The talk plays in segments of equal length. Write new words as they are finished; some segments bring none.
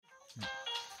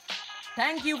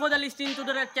Thank you for the listening to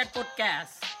the Red Chat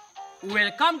Podcast.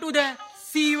 Welcome to the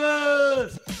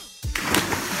Seaverse.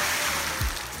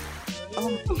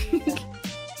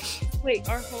 Wait,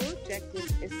 our whole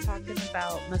objective is talking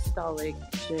about nostalgic.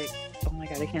 Oh my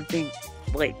god, I can't think.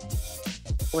 Wait.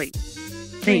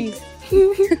 Think.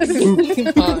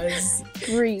 Pause.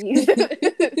 Breathe.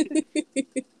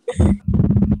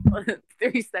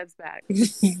 3 steps back.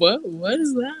 What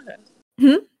is that?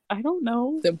 I don't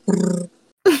know. The brrr.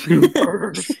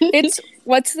 It's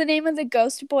what's the name of the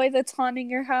ghost boy that's haunting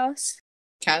your house?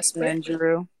 Casper.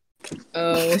 Andrew.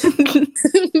 Oh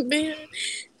man.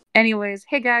 Anyways,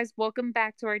 hey guys, welcome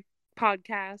back to our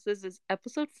podcast. This is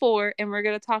episode 4, and we're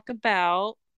gonna talk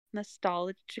about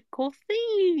nostalgical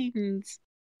themes.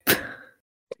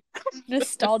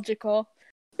 Nostalgical.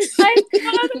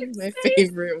 My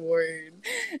favorite word.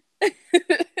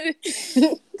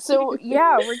 So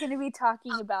yeah, we're gonna be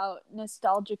talking about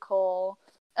nostalgical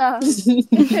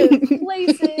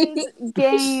places,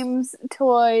 games,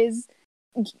 toys,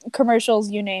 commercials,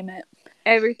 you name it.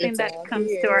 Everything It's that all comes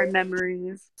here. to our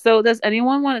memories. So, does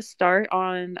anyone want to start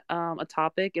on a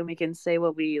topic, and we can say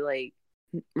what we like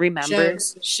remember?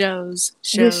 Shows.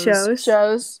 The shows.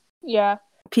 Shows. Yeah.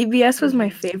 PBS was my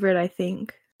favorite, I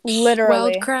think.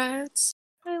 Literally. Wildcrats.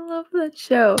 I love that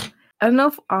show. I don't know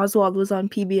if Oswald was on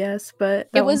PBS, but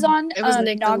It was on It was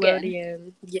Noggin.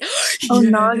 Nickelodeon. Yeah. Oh,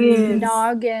 Noggin.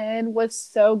 Noggin was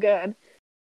so good.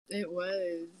 It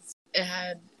was. It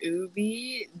had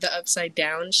Ubi, the Upside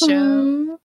Down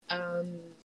show. Mhm.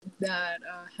 That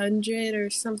 100 or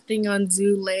something on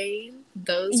Zoo Lane.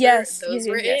 Those Yes, were, those yes,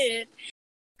 were yes.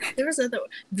 it. There was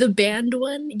the band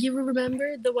one. You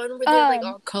remember the one where they're like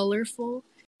all colorful?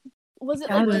 Was it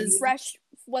That like was- Fresh?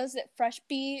 Was it Fresh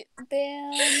Beat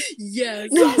Band? Yes, Yes!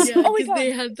 yeah, Oh my because God.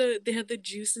 they had the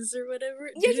juices or whatever.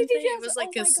 Yes, didn't yes, they? yes. It was like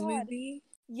Oh a my God. smoothie.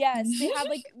 Yes, they had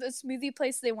like the smoothie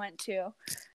place they went to.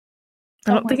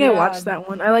 I Oh don't my think I watched God. that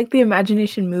one. I like the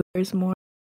Imagination Movers more.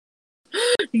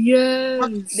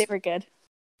 Yes. They were good.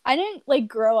 I didn't like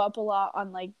grow up a lot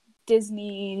on like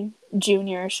Disney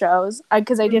Junior shows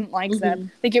because I didn't like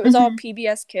them. Like it was all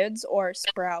PBS Kids or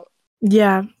Sprout.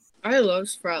 Yeah. I love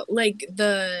Sprout. Like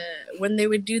when they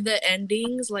would do the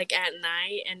endings like at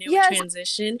night and it Yes. would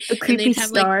transition The and creepy they'd have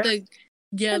star. like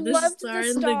the I the loved star the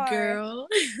and star. the girl.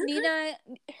 Nina,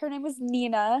 her name was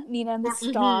Nina and the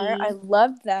Star. Mhm. I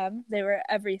loved them. They were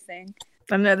everything.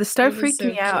 I don't know. The star It was freaked so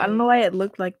me out. I cute. don't know why it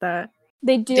looked like that.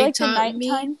 They do They like the taught me-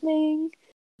 nighttime thing.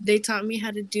 They taught me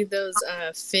how to do those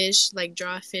fish, like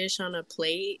draw a fish on a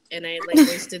plate, and I like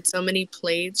wasted so many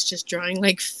plates just drawing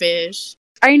like fish.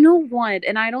 I know one,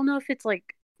 and I don't know if it's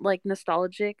like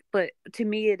nostalgic, but to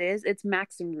me it is. It's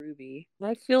Max and Ruby.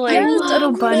 I feel like Yes, little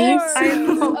of bunnies. course. I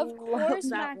Of love course,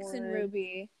 that Max and one.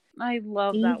 Ruby. I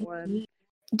love that one. Mhm.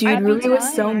 Dude, Every Ruby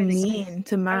was so time. mean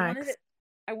to I Max.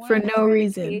 wanted For to no try the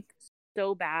reason. cake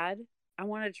so bad. I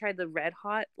wanted to try the Red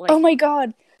Hot. Oh my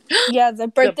God. Yeah, the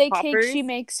birthday cake poppers? she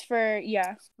makes for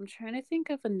I'm trying to think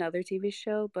of another TV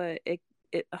show, but it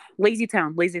Lazy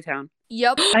Town.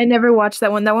 Yep. I never watched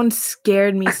that one. That one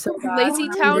scared me so bad. Lazy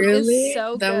Town Really? is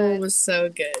so that good. one was so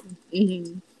good.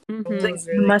 Mm-hmm. Mhm. It was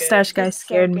The really mustache guy It's so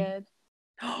scared me. good.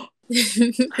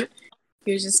 good.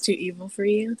 He was just too evil for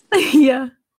you. Yeah.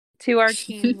 To our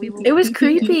team, we It was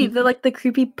creepy. The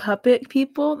creepy puppet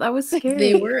people. That was scary.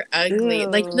 They were ugly.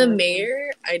 Like the Ew.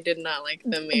 mayor, I did not like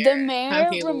the mayor. The how mayor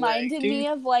he reminded looked. me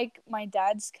of like my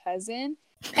dad's cousin.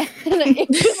 And it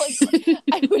was like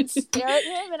I would stare at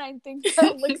him and I think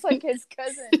that looks like his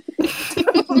cousin.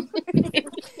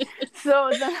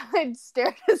 So then I'd stare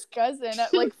at his cousin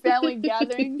at like family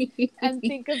gatherings and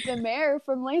think of the mayor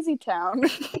from Lazy Town.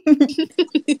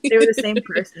 They were the same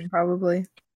person, probably.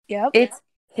 Yep. It's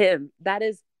him. That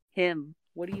is him.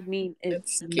 What do you mean?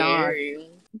 It's Not. scary.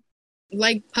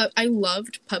 Like I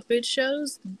loved puppet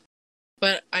shows,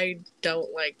 but I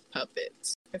don't like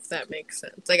puppets. If that makes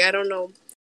sense. Like I don't know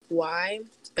why,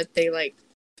 but they like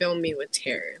fill me with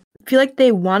terror. I feel like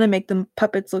they want to make the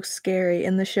puppets look scary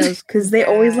in the shows because they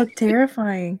always Yeah. look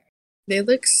terrifying. They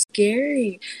look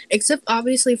scary, except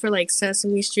obviously for like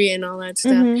Sesame Street and all that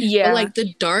stuff. Mhm. Yeah. But like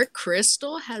the Dark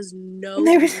Crystal has no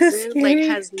They were so reason, like scary.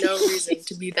 has no reason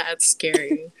to be that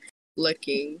scary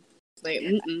looking. Like, I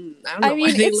don't know I why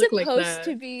mean, they it's look like supposed that.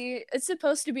 to be. It's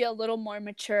supposed to be a little more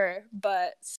mature,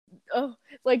 but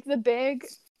like the big.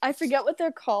 I forget what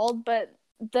they're called, but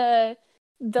the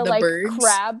like birds?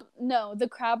 crab. No, the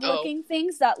crab Oh. looking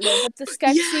things that live with the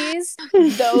Yes!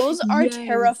 Skeksis. Those are Yes.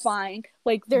 terrifying.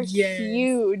 Like they're Yes.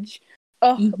 huge.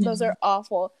 Oh, those Mhm. are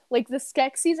awful. Like the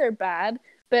Skeksis are bad,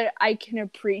 but I can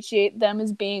appreciate them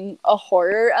as being a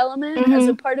horror element as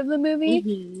a part of the movie.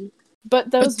 Mhm.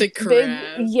 But those the big,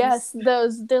 crabs. yes,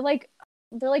 they're like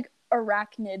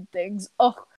arachnid things.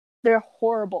 Oh, they're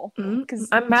horrible.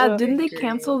 I'm mad. Didn't they agree.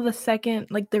 cancel the second,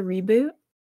 like the reboot?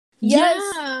 Yes.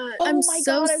 Yeah, Oh I'm my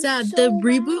so God, I'm sad. so The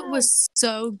reboot mad. was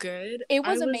so good. It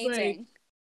was I amazing. Like,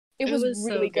 it was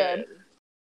really so good.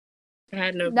 I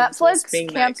had no business being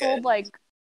that good.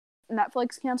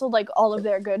 Netflix canceled like all of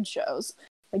their good shows.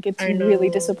 Like it's I really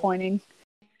know. disappointing.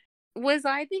 Was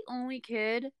I the only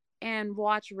kid and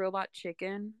watched Robot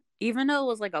Chicken, even though it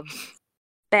was like a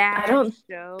bad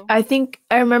show? I think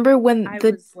I remember when I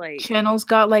the was like, channels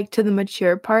got like to the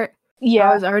mature part. I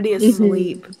Yeah. was already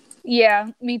asleep. Yeah,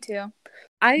 me too.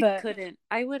 I couldn't.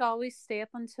 I would always stay up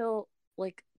until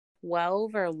like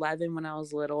 12 or 11 when I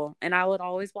was little, and I would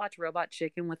always watch Robot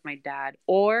Chicken with my dad.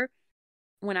 Or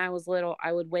when I was little,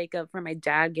 I would wake up from my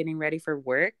dad getting ready for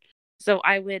work. So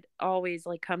I would always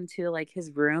like come to like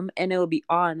his room and it would be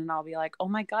on and I'll be like, oh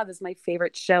my God, this is my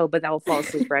favorite show. But I will fall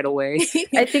asleep right away.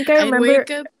 I think I remember. I'd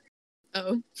wake up.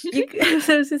 Oh. I was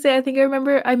going to say, I think I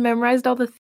remember I memorized all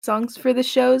the songs for the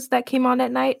shows that came on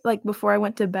at night, like before I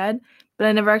went to bed, but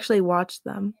I never actually watched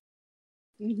them.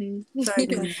 Sorry,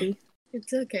 Quincy.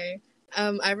 It's okay.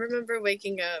 I remember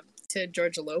waking up to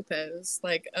George Lopez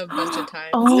like a bunch of times.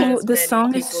 Oh, as the many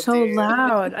song is people so do.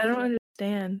 loud. I don't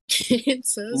understand.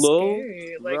 It's so Low,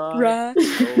 scary. Like, right.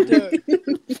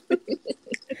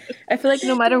 I feel like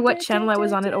no matter what channel I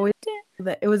was on,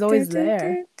 it was always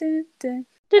there. I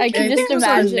can think just it was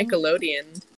on imagine.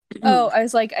 Nickelodeon. Oh, I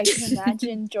was like, I can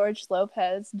imagine George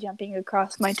Lopez jumping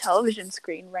across my television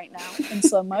screen right now in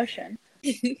slow motion.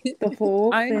 The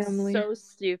whole I'm family. so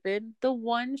stupid. The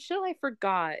one show I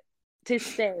forgot to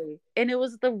say, and it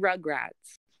was the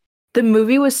Rugrats. The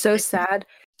movie was so sad.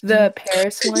 The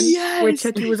Paris one, where Yes,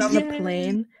 Chucky was on the yes.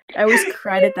 plane. I always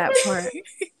cried at that part.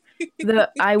 The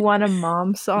 "I Want a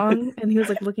Mom" song, and he was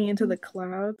like looking into the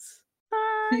clouds.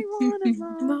 I want a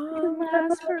mom who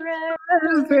lasts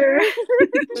forever.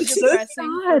 It's So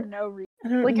depressing for sad. no reason. I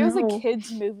don't Like it was know. a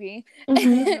kid's movie.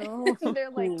 Mhm. And they're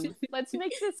like, let's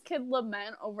make this kid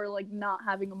lament over like not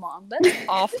having a mom. That's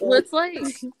awful. Let's like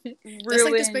That's like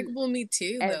ruin Despicable Me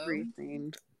too, though.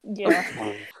 everything. Yeah.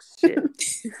 Oh, shit.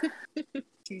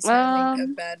 She's having a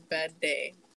Um, bad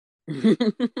day.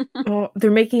 Oh,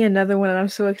 they're making another one, and I'm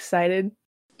so excited.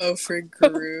 Oh, for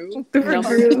Gru. For No,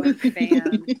 Gru. I'm a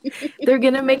fan. They're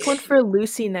gonna make one for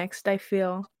Lucy next, I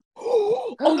feel.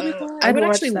 Oh my God. I I'd would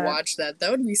watch actually that. watch that.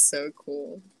 That would be so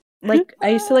cool. Like, I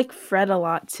used to like fret a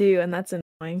lot too, and that's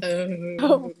annoying.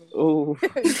 Oh. Oh.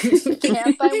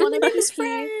 Camp I want to be Best Fred.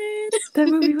 friend. That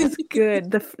movie was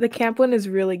good. The camp one is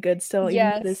really good still,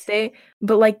 even to this Yes. day.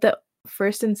 But like the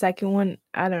first and second one,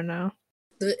 I don't know.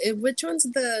 Which one's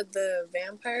the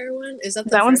vampire one? Is that the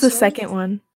That one's the first one? second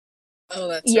one. Oh,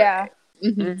 that's Yeah. right.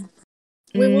 Mhm. Mm.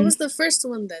 Wait, what Mm. was the first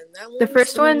one then? That one The was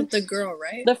first one- with the girl,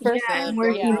 right? The first Yeah, one, where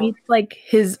yeah. he meets like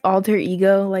his alter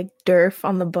ego, like Durf,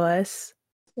 on the bus.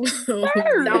 Oh,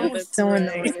 That yeah, was that's so right.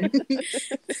 annoying.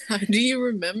 How do you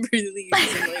remember these?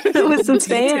 I was a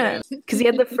fan detail? because he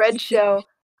had the Fred show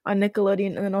on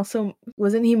Nickelodeon, and then also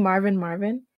wasn't he Marvin?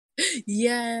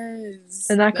 Yes.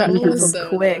 And that got one was canceled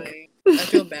quick. annoying. I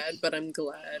feel bad, but I'm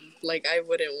glad. Like, I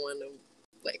wouldn't want to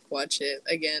like watch it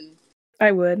again.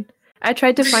 I would. I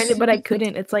tried to find it, but I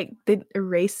couldn't. It's like they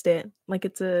erased it. Like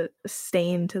it's a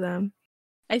stain to them.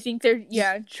 I think they're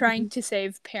trying to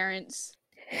save parents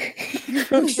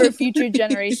for future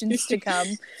generations to come.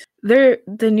 The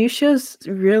new shows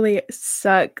really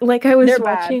suck. Like I was They're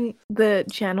bad. watching the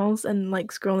channels and like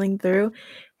scrolling through.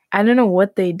 I don't know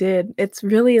what they did. It's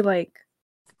really like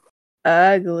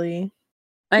ugly.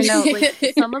 I know, like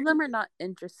some of them are not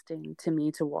interesting to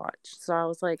me to watch. So I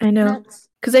was like, I know. next.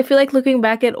 Because I feel like looking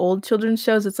back at old children's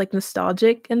shows, it's like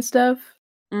nostalgic and stuff.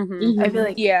 Mhm. I feel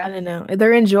like Yeah. I don't know.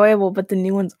 They're enjoyable, but the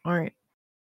new ones aren't.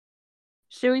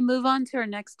 Should we move on to our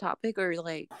next topic or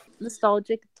like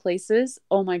nostalgic places?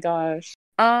 Oh my gosh.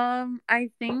 I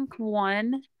think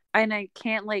one, and I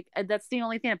can't like that's the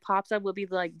only thing that pops up would be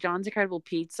like John's Incredible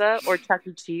Pizza or Chuck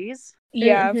E. Cheese.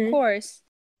 Yeah, Mhm. of course.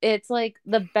 It's like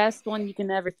the best one you can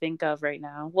ever think of right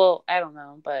now. Well, I don't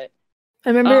know, but I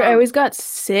remember I Um, always got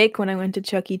sick when I went to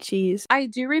Chuck E. Cheese. I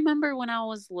do remember when I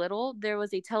was little, there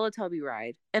was a Teletubby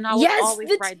ride, and I would Yes, always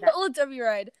the ride that. Teletubby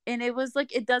ride. And it was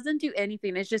like it doesn't do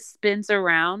anything; it just spins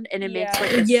around and it makes Yeah.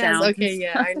 like a Yes, sound. okay,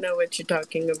 yeah, I know what you're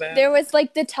talking about. There was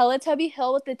like the Teletubby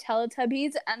hill with the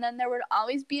Teletubbies, and then there would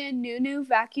always be a Nunu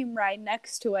vacuum ride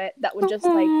next to it that would just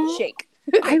like shake.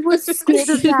 I was scared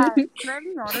of that. Can I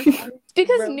be honest?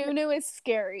 Because Rode- Nunu is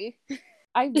scary.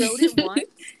 I rode it once,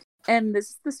 and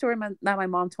this is the story that my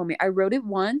mom told me. I rode it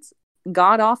once,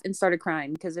 got off and started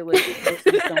crying because it was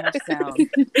making so much sound.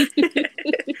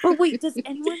 But wait, does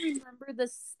anyone remember the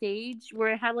stage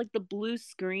where it had like the blue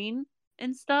screen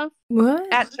and stuff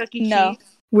What? at Chuck E. No. Cheese?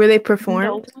 Where they No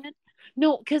performed? one?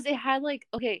 No, because it had like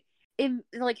it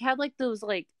like had like those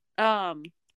like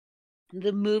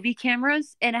the movie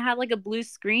cameras, and it had like a blue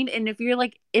screen, and if you're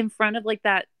like in front of like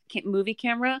that movie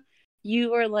camera,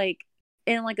 you are like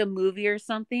in like a movie or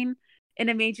something, and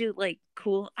it made you like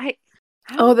cool.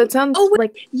 Oh, that sounds Oh, wait.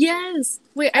 like Yes.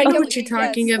 Wait, I I know get what what you're you- yes,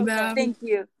 talking okay. about.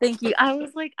 Thank you. I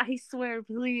was like, I swear,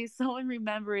 please, someone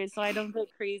remember it so I don't go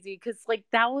crazy, because like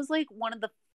that was like one of the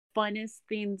funnest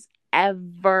things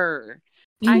ever.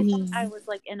 I thought I was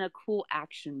like in a cool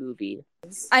action movie.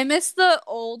 I miss the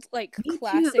old like me too.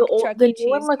 classic Chuck The E. new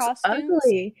one Cheese looks costumes.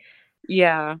 ugly.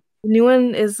 Yeah. The new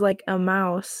one is like a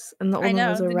mouse, and the old I know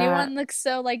one was a the rat. new one looks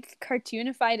so like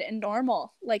cartoonified and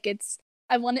normal. Like it's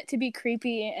I want it to be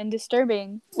creepy and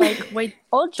disturbing. Like Wait,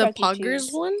 old the Chuck E. Poggers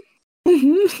Cheese. one?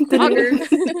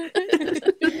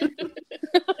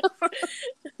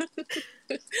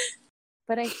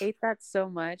 But I hate that so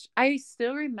much. I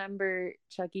still remember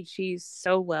Chuck E. Cheese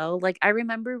so well. Like I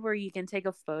remember where you can take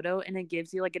a photo and it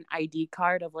gives you like an ID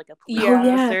card of like a police Yeah. Oh,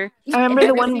 yeah. officer. I remember the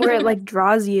every one where it single- like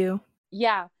draws you.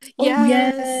 Yeah.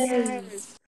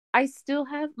 Yes. I still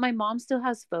have my mom still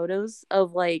has photos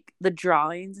of like the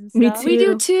drawings and Me stuff. too. We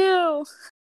do too.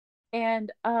 And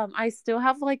I still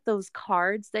have like those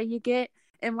cards that you get.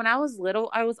 And when I was little,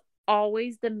 I was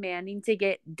always demanding to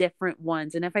get different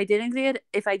ones. And if I didn't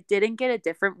get a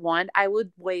different one, I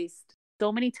would waste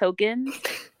so many tokens.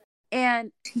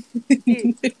 And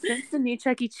dude, since the new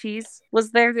Chuck E. Cheese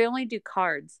was there, they only do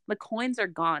cards. The coins are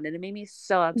gone, and it made me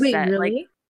so upset. Wait, Like, really?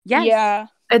 yes. Yeah.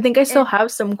 I think I still And-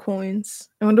 have some coins.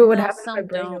 I wonder what would No, happen if I some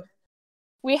bring don't. them.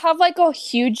 We have like a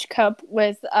huge cup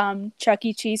with Chuck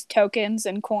E. Cheese tokens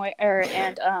and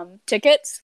and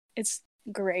tickets. It's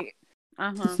great.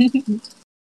 Uh-huh.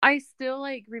 I still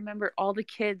like remember all the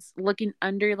kids looking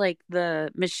under like the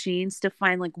machines to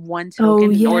find like one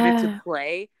token in order yeah. to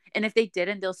play. And if they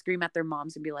didn't, they'll scream at their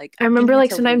moms and be like, I remember "Give me a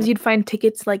like sometimes token." you'd find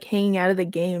tickets like hanging out of the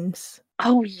games.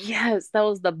 Oh yes, that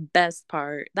was the best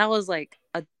part. That was like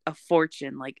a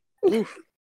fortune. Like, oof.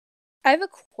 I have a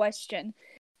question.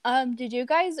 Did you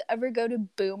guys ever go to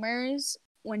Boomers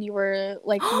when you were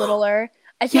like littler?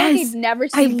 I feel like Yes, you'd never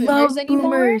I see love Boomers anymore.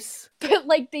 Boomers. But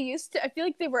like they used to, I feel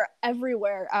like they were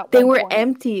everywhere at They one were point.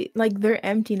 empty. Like they're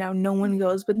empty now. No one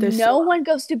goes, but there's No one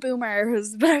goes to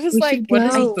Boomers. But I was We like, should What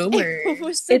is go. Boomer? it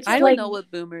was such It's I a don't like- know what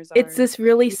boomers are. It's this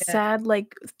really Yeah. sad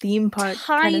like theme park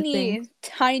kind of thing.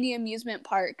 tiny amusement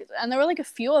park, and there were like a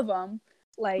few of them.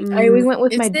 Like We went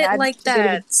with Is my it dad. like to go to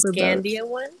that the boats. Scandia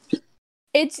one?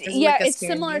 it's Is it yeah, like a it's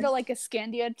similar Scandia? to like a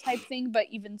Scandia type thing, but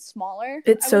even smaller.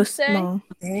 It's I so would say. small.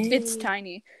 It's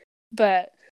tiny,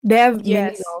 but They have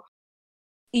Yes. mini golf.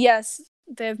 yes,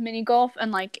 they have mini golf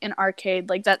and like an arcade.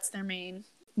 Like that's their main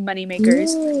money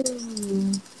makers.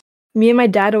 Me and my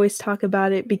dad always talk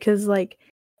about it because like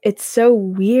it's so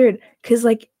weird because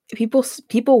like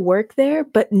people work there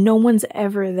but no one's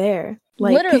ever there.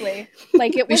 Like Literally,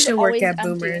 like it We was should work always at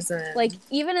empty. Boomers. And... Like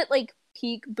even at like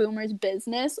peak Boomers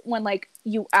business, when like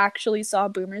you actually saw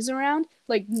Boomers around,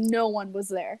 like no one was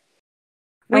there.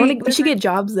 we should get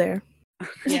jobs there.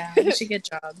 yeah, we should get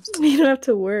jobs. We don't have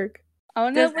to work. I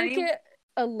want to Does work any- at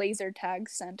a laser tag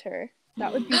center.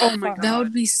 That would be Oh my fun. God. That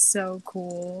would be so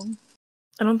cool.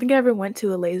 I don't think I ever went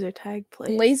to a laser tag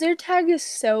place. Laser tag is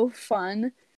so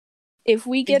fun. If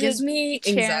we It get gives a me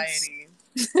chance- anxiety.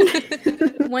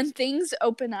 when things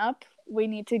open up, we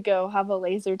need to go have a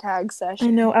laser tag session.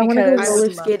 I know. I want to go because- I would roller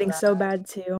love skating so that. bad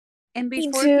too. And Me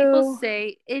before people too.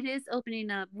 say it is opening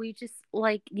up, we just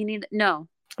like you need no.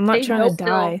 I'm not They trying to don't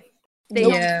die. They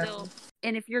Yeah. don't still.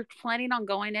 And if you're planning on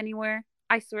going anywhere,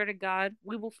 I swear to God,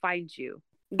 we will find you.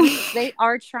 They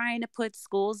are trying to put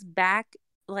schools back,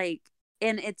 like,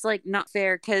 and it's like not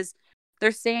fair because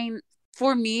they're saying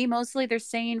for me mostly they're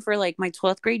saying for like my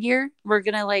 12th grade year we're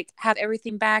gonna like have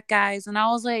everything back, guys. And I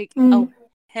was like, oh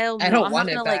hell no, I don't I'm want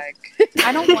not it gonna back. like.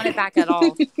 I don't want it back at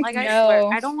all. Like I swear, No.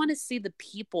 I don't want to see the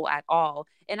people at all.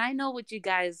 And I know what you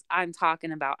guys I'm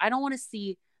talking about. I don't want to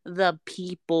see the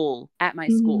people at my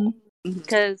school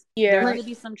because Yeah. there's gonna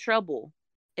be some trouble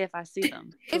if I see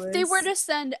them. If they were to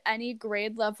send any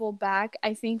grade level back,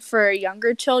 I think for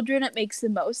younger children it makes the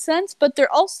most sense, but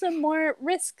they're also more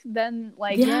risk than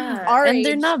like Yeah. our and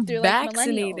they're age. not They're, like, millennials.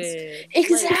 vaccinated.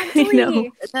 Exactly. I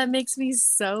know. That makes me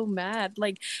so mad.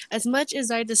 Like, as much as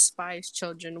I despise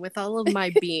children with all of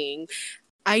my being,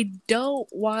 I don't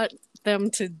want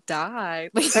them to die.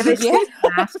 Like, Are they still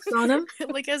have masks on them?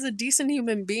 like as a decent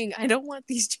human being, I don't want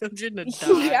these children to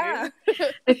die. Yeah.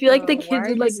 I feel like the Why kids are would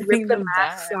you like saying rip the them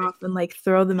masks die? off and like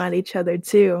throw them at each other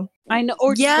too. I know,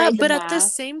 or Yeah, trade but the at the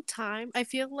mask. same time, I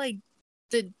feel like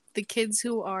the kids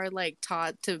who are like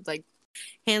taught to like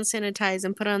hand sanitize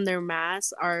and put on their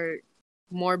masks are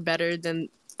more better than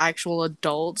actual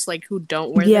adults like who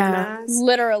don't wear Yeah. their masks.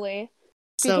 Literally.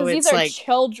 So Because these it's are like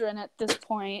children at this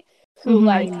point who Mhm.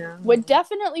 I like know. would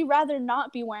definitely rather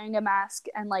not be wearing a mask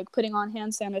and like putting on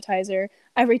hand sanitizer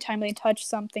every time they touch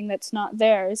something that's not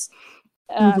theirs.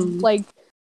 Mhm. Like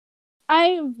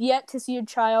I've yet to see a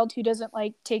child who doesn't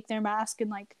like take their mask and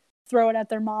like throw it at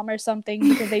their mom or something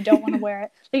because they don't want to wear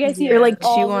it. Like I see Or, it like,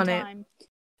 all chew the on it. time.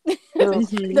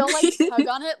 Mhm. They'll like tug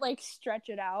on it, like stretch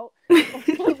it out, or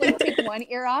like take one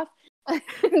ear off, and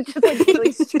just like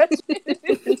really stretch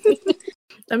it.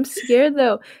 I'm scared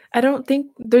though. I don't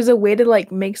think there's a way to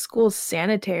like make schools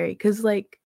sanitary because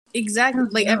like Exactly.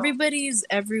 Like know. everybody's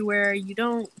everywhere. You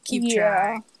don't keep Yeah.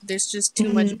 track. There's just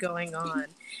too much Mhm. going on.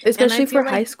 especially feel for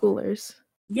high like- schoolers.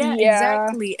 Yeah, Yeah.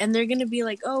 exactly. And they're gonna be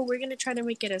like, "Oh, we're gonna try to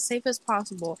make it as safe as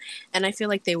possible," and I feel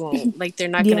like they won't. Like they're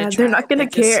not Yeah, gonna. Try. they're not gonna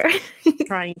just care.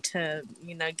 trying to,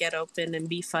 get open and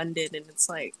be funded, and it's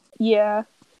like, Yeah.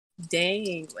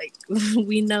 dang, like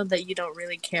we know that you don't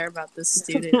really care about the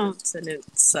students, and it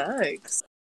sucks.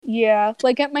 Yeah.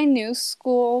 Like at my new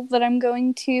school that I'm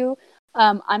going to,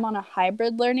 I'm on a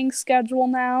hybrid learning schedule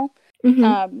now.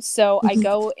 Mhm. So I Mhm.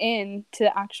 go in to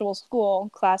the actual school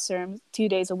classroom 2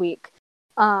 days a week.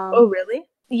 Oh really?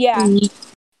 Yeah.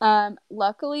 Mm-hmm.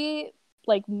 Luckily,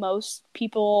 like most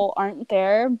people aren't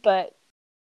there, but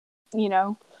you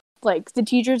know, like the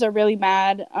teachers are really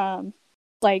mad.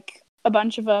 Like a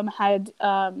bunch of them had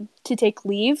to take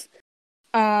leave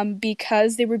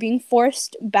because they were being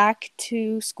forced back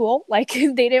to school. Like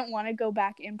they didn't want to go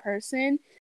back in person.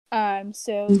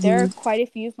 So there are quite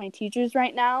a few of my teachers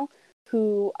right now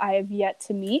who I have yet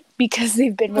to meet because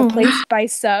they've been replaced by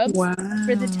subs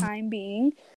for the time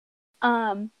being.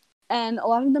 And a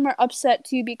lot of them are upset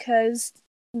too because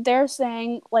they're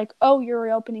saying like, "Oh, you're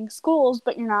reopening schools,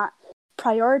 but you're not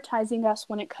prioritizing us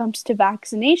when it comes to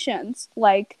vaccinations.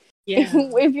 Like, Yeah.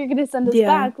 if you're gonna send us Yeah.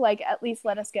 back, like at least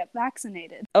let us get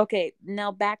vaccinated." Okay,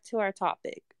 now back to our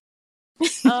topic.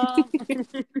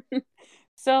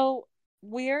 So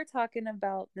we're talking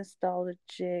about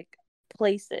nostalgic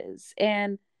places,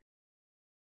 and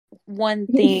one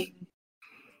thing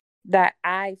that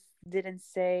I didn't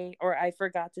say or I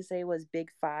forgot to say was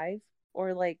Big Five,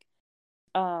 or like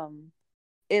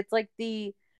it's like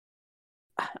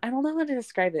I don't know how to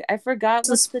describe it. I forgot It's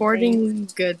a what's the name. sporting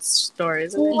goods store,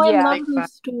 isn't it? Oh, I Yeah. love Big those Five.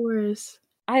 stores.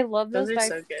 I love Those those are guys.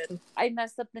 so good. I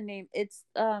messed up the name. It's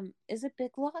is it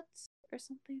Big Lots or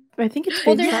something? I think it's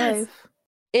Well, Big there's- Five.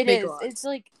 It Big is. Lots. It's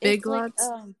like Big it's like Lots?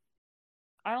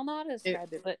 I don't know how to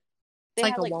describe it, but It's they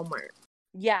like have a like Walmart.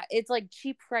 yeah, it's like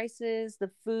cheap prices, the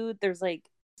food, there's like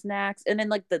snacks, and then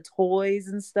like the toys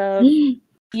and stuff. And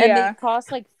Yeah. they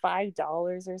cost like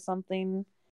 $5 or something.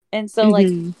 And so like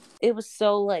Mhm. it was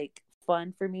so like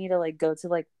fun for me to like go to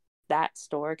like that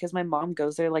store because my mom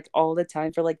goes there like all the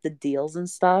time for like the deals and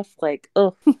stuff. Like,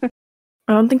 oh, I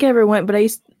don't think I ever went, but I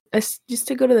used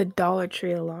to go to the Dollar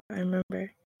Tree a lot. I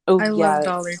remember. I love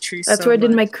Dollar Tree That's so where I did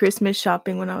my much. Christmas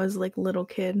shopping when I was like little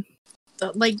kid.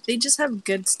 Like they just have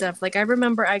good stuff. Like I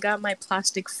remember I got my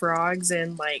plastic frogs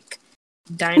and like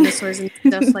dinosaurs and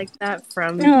stuff like that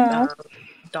from Aw.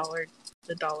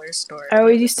 the dollar store. I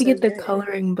always It was used to so get the good.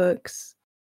 coloring books.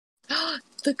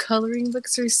 The coloring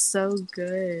books are so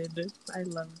good. I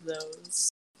love those.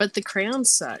 But the crayons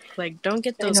suck. Like don't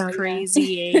get I those know, yeah.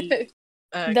 crazy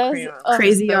Those- crayons. oh.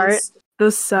 Crazy Those- art.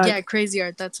 Those suck. Yeah, crazy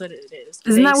art. That's what it is.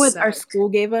 Isn't They that what our suck. school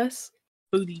gave us?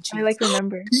 Booty cheeks. I like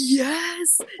remember.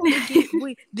 Yes.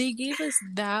 They gave us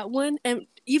that one, and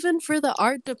even for the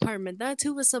art department, that's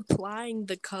who was supplying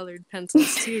the colored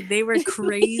pencils too. They were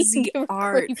crazy They were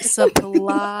art crazy.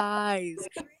 supplies.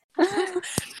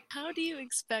 How do you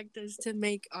expect us to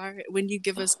make art when you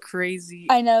give us crazy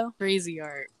I know.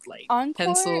 art like Encore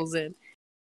pencils and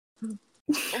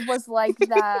was like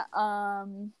that.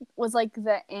 Was like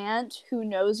the aunt who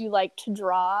knows you like to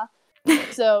draw,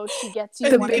 so she gets you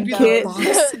The one big of kid.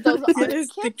 those art Yes,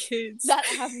 the kits kids that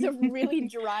have the really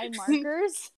dry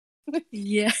markers.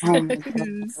 Yes. oh my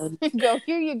God. Go,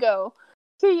 here you go.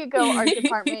 Here you go, art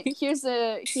department. Here's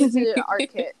a art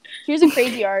kit. Here's a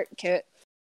crazy art kit.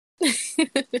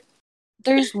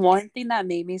 There's one thing that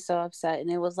made me so upset, and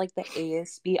it was like the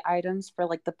ASB items for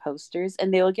like the posters,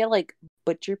 and they would get like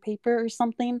butcher paper or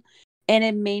something, and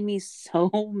it made me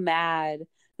so mad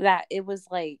that it was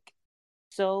like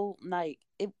so like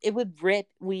it would rip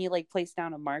when you like place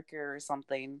down a marker or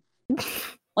something.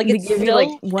 Like They it's give you so like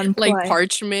one Like ply.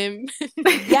 parchment.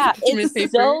 yeah, Parchment it's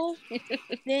paper. so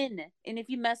thin. And if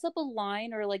you mess up a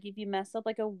line or like if you mess up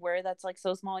like a word that's like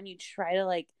so small and you try to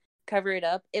like cover it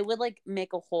up, it would like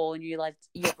make a hole and you like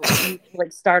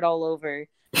start all over.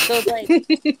 So it's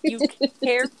like you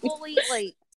carefully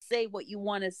like say what you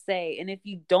want to say, and if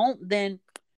you don't, then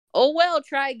oh well,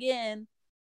 try again.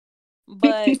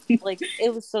 But like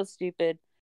it was so stupid.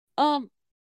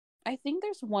 I think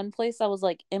there's one place that was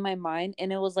like in my mind,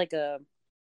 and it was like a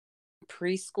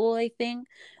preschool, I think.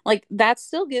 Like that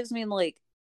still gives me like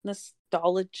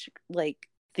nostalgic like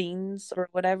themes or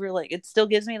whatever. Like it still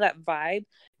gives me that vibe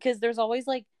because there's always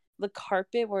like the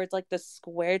carpet where it's like the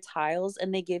square tiles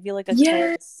and they give you like a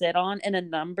chair to sit on and a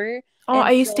number. Oh, And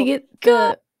I used to so-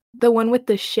 get the one with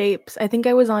the shapes. I think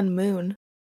I was on Moon.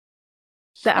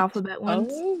 The alphabet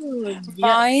ones. Oh, yeah,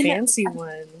 Mine- fancy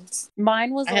ones.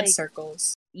 Mine was I had like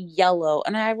circles. yellow,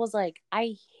 and I was like,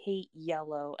 I hate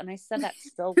yellow, and I said that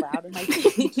so loud, and my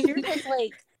teacher was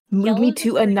like, Move me "Yellow's a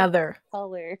to pretty another.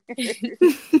 color."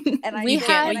 And I We said, get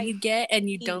and what I you get, and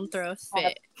you Please don't throw a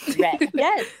have fit.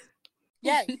 red.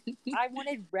 Yes, I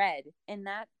wanted red, and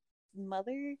that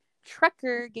mother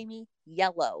trucker gave me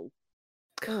yellow.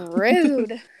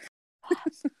 Rude.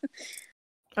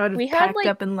 I would We have had, packed like-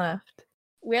 up and left.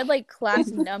 We had like class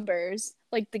numbers.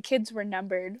 Like the kids were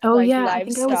numbered. Oh like, yeah, I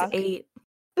think I was livestock. 8.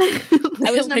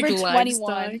 I was Like number livestock.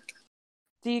 21.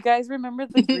 Do you guys remember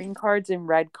the green cards and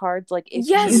red cards? Like if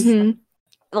Yes. you Mhm.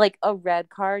 like a red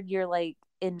card, you're like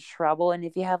in trouble, and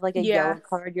if you have like a Yeah. yellow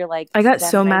card, you're like I got so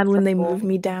semi mad when they trouble. moved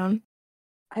me down.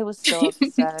 I was so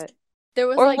upset. There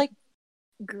was Or like, like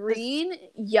green,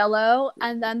 yellow,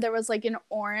 and then there was like an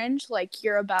orange, like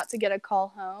you're about to get a call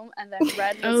home, and then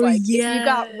red was Oh, like if you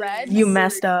got yes. red, You were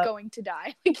messed up. going to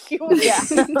die. Like, you were- Yeah.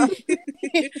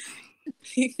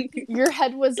 Your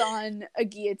head was on a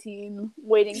guillotine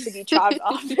waiting to be chopped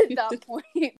off at that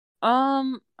point.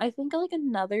 I think like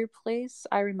another place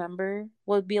I remember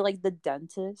would be like the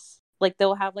dentist. Like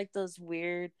they'll have like those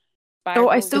weird Oh,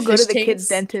 I spiral- still The go to fish the kids'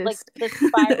 tanks? dentist. like the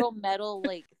spiral metal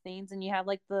like things, and you have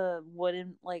like the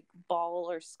wooden like ball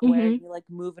or square, Mhm. and you like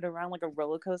move it around like a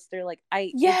roller coaster. Like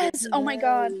it Yes. gives me Oh my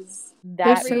god. They're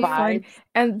that so fun. vibe.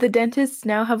 And the dentists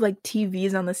now have like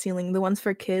TVs on the ceiling, the ones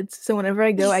for kids. So whenever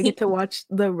I go, I get to watch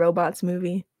the Robots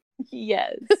movie.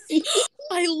 Yes.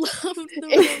 I love the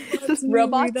It's- robots. movie.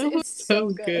 Robots That is was so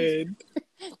good.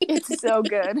 It's so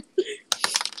good.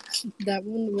 That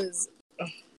one was.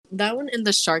 That one and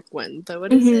the shark one.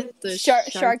 What is Mhm. it? The Shark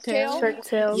Tale? Shark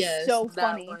Tales. Yes, So that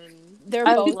funny. one. They're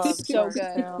I both love so Shark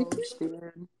good. Tales,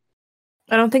 dude.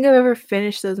 I don't think I've ever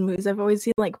finished those movies. I've always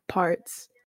seen like parts.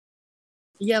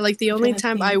 Yeah, like the only trying to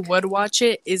time I think. would watch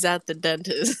it is at the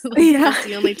dentist. Like, Yeah. that's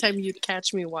the only time you'd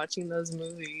catch me watching those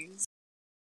movies.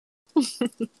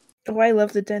 Oh, I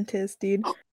love the dentist, dude.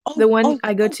 Oh, The one oh,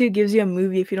 I go to gives you a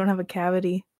movie if you don't have a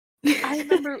cavity.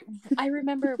 I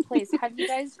remember a place. Have you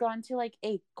guys gone to like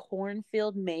a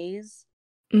cornfield maze?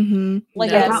 Mm-hmm.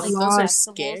 Like No, at, got like, lost.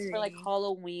 festivals for like Scary.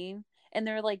 Halloween, and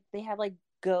they're like they have like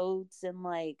goats and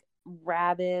like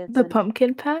rabbits. The and-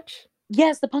 pumpkin patch?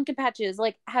 Yes, the pumpkin patches.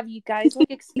 Like, have you guys like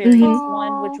experienced Mhm.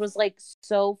 one which was like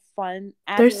so fun?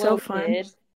 As They're a so little fun. kid?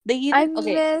 They I even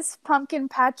okay. miss pumpkin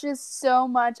patches so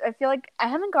much. I feel like I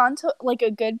haven't gone to like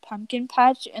a good pumpkin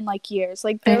patch in like years.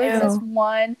 Like I there was this know.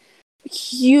 one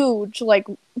huge like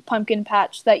pumpkin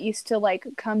patch that used to like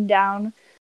come down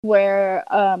where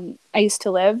I used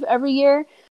to live every year,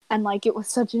 and like it was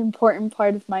such an important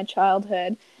part of my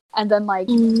childhood. And then like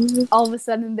all of a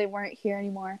sudden they weren't here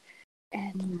anymore.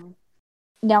 And Mhm.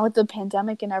 now with the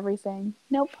pandemic and everything,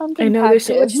 no pumpkin I know, there's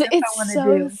so much patches. stuff I It's wanna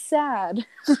so do. sad.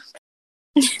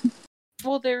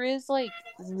 Well, there is like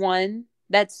one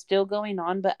that's still going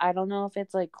on, but I don't know if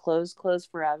it's like closed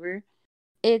forever.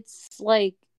 It's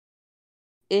like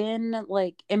in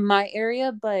my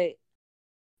area, but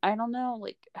I don't know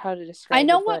like how to describe I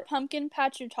know it, what but- pumpkin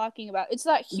patch you're talking about. It's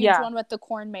that huge Yeah. one with the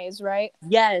corn maze, right?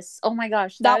 Yes. Oh my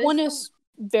gosh. That one the- is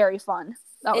very fun.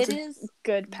 That was it a is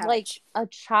good patch. like a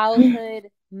childhood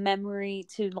memory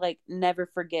to like never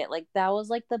forget. Like that was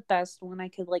like the best one I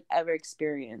could like ever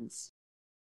experience.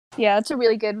 Yeah, it's a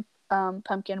really good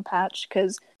pumpkin patch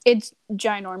because it's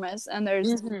ginormous and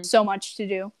there's Mhm. so much to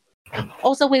do.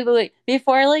 Also, wait.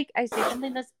 Before like I say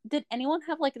something, did anyone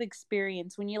have like an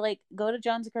experience when you like go to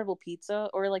John's Incredible Pizza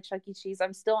or like Chuck E. Cheese?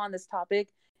 I'm still on this topic.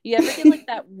 You ever get like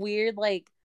that weird like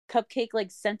cupcake like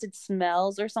scented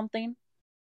smells or something?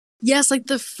 Yes, like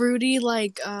the fruity,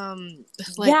 like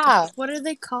Yeah. what are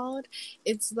they called?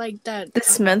 It's like that. The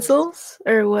Smensels?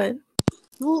 Or what?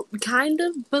 Well, kind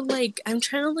of, but like I'm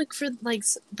trying to look for like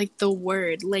the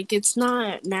word. Like it's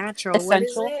not natural.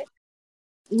 Essential? What is it?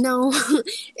 No,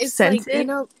 it's Scented?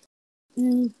 like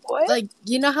What? like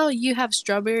you know how you have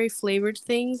strawberry flavored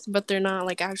things, but they're not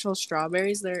like actual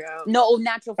strawberries. They're No,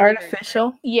 natural flavors.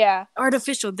 Artificial. Yeah.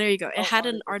 artificial. There you go. It Oh, had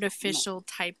an artificial. artificial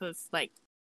type of like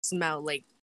smell, like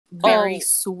very Oh.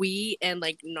 sweet and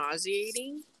like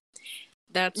nauseating.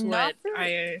 That's Not what for-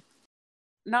 I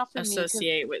Not for me. 'cause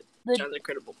associate with the- John's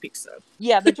Incredible Pizza.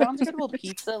 Yeah, the John's Incredible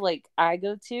Pizza like I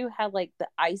go to had like the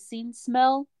icing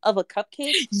smell of a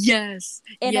cupcake, Yes,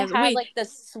 and yes. it had Wait, like the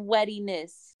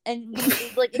sweatiness, and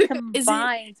like it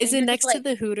combines. is and it you're next just to like,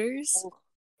 the Hooters? oh,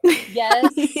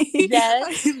 yes,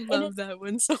 yes. I And love it's that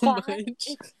one so by- much.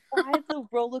 It's by the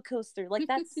roller coaster. Like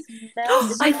that smell.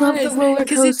 is I love the Yes, roller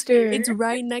 'cause coaster. It's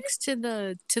right next to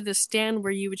the stand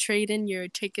where you would trade in your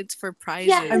tickets for prizes.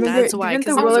 Yes. I remember, That's why. didn't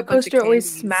 'Cause the there was a roller bunch of coaster always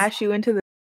candies. smash you into the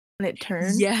and it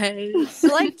turned? Yes. I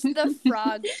liked the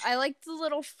frog. I liked the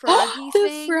little froggy The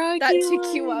thing that froggy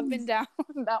took you up one. and down.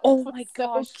 That Oh one was my so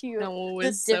gosh. cute. That one The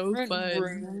was so different fun.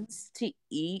 rooms to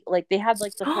eat. Like they had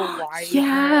like the Hawaii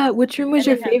Yeah. room. Which room was And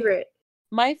your they had- favorite?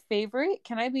 My favorite,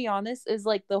 can I be honest, is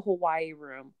like the Hawaii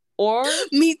room or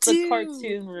Me the too.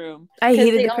 cartoon room. I 'Cause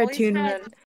hated they the always cartoon had-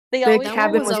 room. They The always That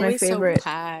cabin one was was my always favorite. so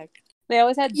packed. They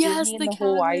always had Yes, Disney in the the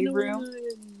Hawaii cabin room. one.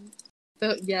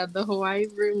 The Hawaii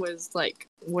room was like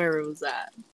where it was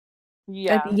at.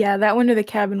 Yeah. Yeah, that one or the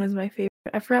cabin was my favorite.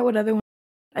 I forgot what other one.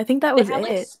 I think that They was had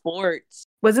like it. sports.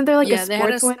 Wasn't there like yeah, a they had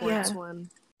a sports one? sports Yeah. one.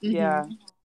 Yeah.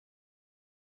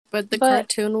 But the But-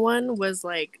 cartoon one was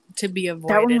like to be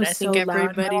avoided. That one was I think so loud.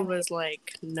 everybody Oh. was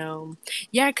like, no.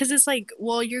 Yeah, because it's like,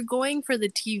 well, you're going for the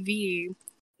TV,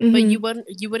 Mhm. but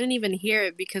you wouldn't even hear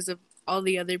it because of all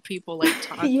the other people like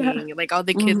talking, Yeah. like all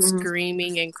the kids Mhm.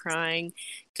 screaming and crying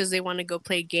because they want to go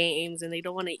play games and they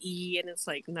don't want to eat, and it's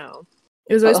like no.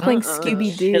 It was always playing Uh-uh.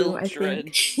 Scooby Doo, I Children.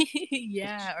 think.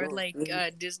 Yeah, or like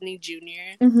Disney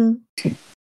Junior. Mm-hmm.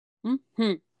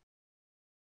 Mhm.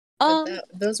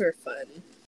 Those were fun.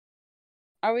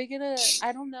 Are we gonna?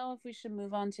 I don't know if we should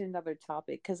move on to another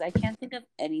topic because I can't think of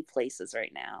any places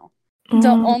right now. The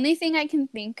Mm-hmm. only thing I can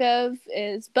think of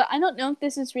is, but I don't know if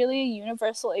this is really a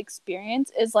universal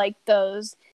experience, is like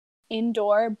those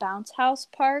indoor bounce house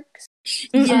parks.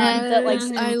 Yes, that, like,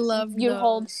 I love you those.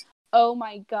 hold- Oh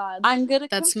my god. I'm gonna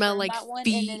That smell confirm like that one,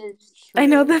 feet. and it is I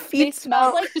know true. the They feet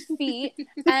smelled smell. like feet,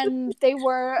 and they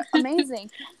were amazing.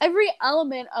 Every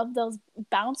element of those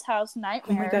bounce house Oh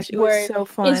nightmares my gosh, it were was so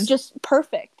fun. it's just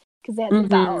perfect because they had Mhm. the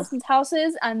bounce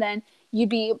houses, and then you'd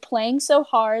be playing so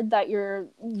hard that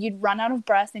you'd run out of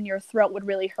breath and your throat would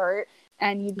really hurt,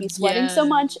 and you'd be sweating so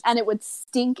much, Yes. and it would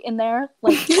stink in there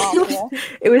like awful.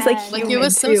 It was like And- Like humid it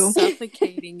was so too.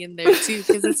 suffocating in there too,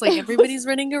 because it's like everybody's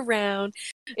running around.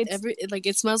 It's Like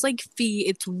it smells like feet.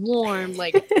 It's warm.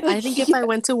 Like I think if I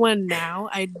went to one now,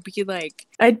 I'd be like,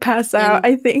 I'd pass out,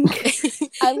 I think.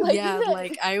 I like yeah, that.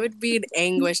 like I would be in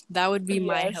anguish. That would be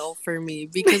my Yes. hell for me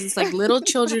because it's like little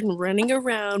children running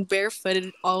around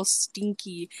barefooted, all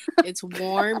stinky. It's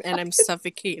warm and I'm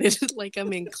suffocated, like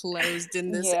I'm enclosed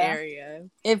in this Yeah. area.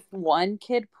 If one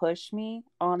kid pushed me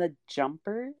on a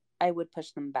jumper, I would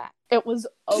push them back. It was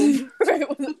over.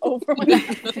 It was over when that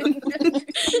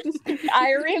happened.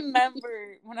 I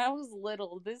remember when I was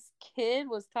little, this kid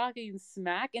was talking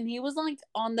smack, and he was like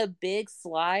on the big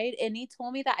slide, and he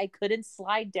told me that I couldn't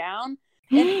slide down.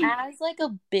 And as like a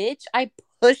bitch, I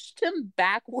pushed him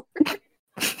backward.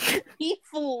 He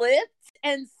flipped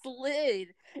and slid.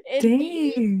 And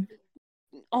Dang.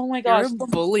 oh my You're gosh, a the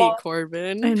bully, ball-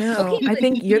 Corbin. I know. Okay, I but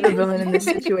think you're the he villain in this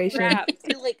was situation. strapped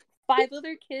to like 5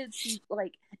 other kids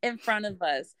like in front of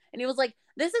us, and he was like,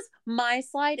 "This is my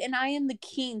slide, and I am the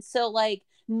king, so like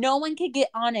no one could get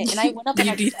on it." And I went up and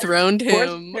You I dethroned pushed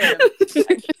him.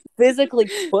 I physically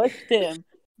pushed him.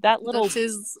 That little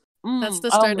That's the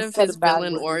I start almost of said his a bad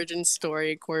villain word. origin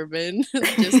story, Corbin.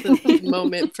 Just the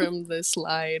moment from the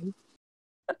slide.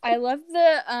 I love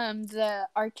the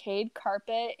arcade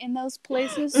carpet in those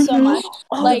places so Mhm. much.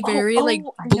 Like, the very like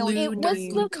I know what blue, you it was dark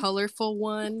blue, the- colorful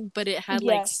one, but it had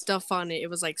like Yes. stuff on it. It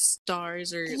was like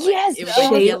stars or like, Yes, it was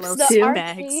Shapes like yellow the too.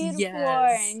 specks. arcade Yes.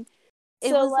 flooring. It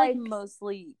So, was like like-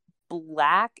 mostly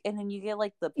black, and then you get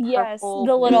like the purple, Yes, the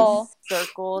blue little,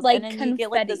 circles, like, and then you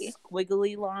get like the confetti.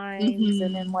 squiggly lines,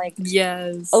 and then Mhm. like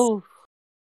Yes. oh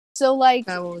So like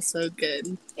That one was so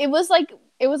good. it was like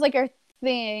our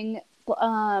thing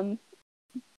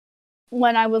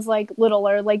when I was like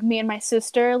littler, like me and my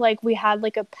sister, like we had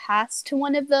like a pass to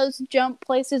one of those jump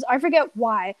places. I forget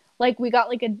why. Like we got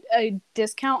like a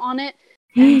discount on it.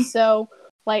 And so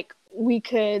like we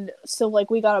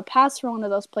got a pass for one of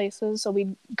those places, so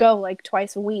we'd go like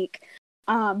twice a week.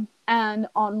 And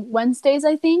on Wednesdays,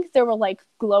 I think there were like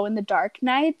glow in the dark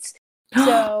nights.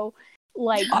 So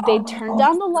like they'd turn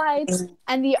down the lights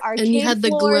and the arcade had the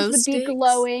floors glow would be sticks?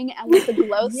 glowing, and with the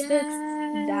glow sticks,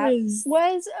 that Yes.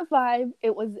 was a vibe.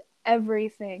 It was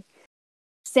everything.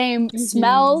 Same Mhm.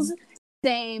 smells,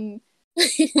 same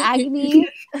agony,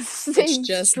 same It's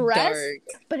just stress, dark.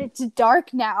 but it's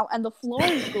dark now and the floor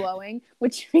is glowing,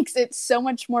 which makes it so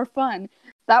much more fun.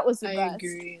 That was the I best.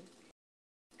 agree.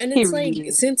 And it's like,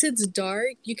 Period. since it's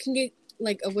dark, you can get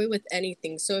like away with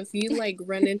anything. So if you like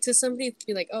run into somebody, it'd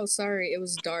be like, "Oh, sorry, it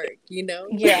was dark," you know?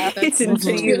 Like, Yeah. that's Didn't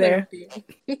see such a you good there.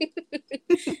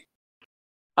 idea.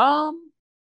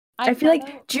 I feel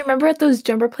like, do you remember at those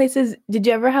jumper places, did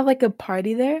you ever have like a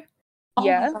party there?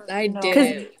 Yeah. I no. Because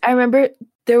did. I remember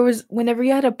there was, whenever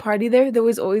you had a party there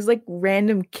was always like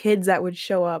random kids that would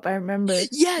show up. I remember.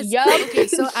 Yes. Yup. Okay,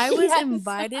 so I was Yes.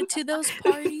 invited to those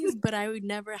parties, but I would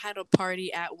never had a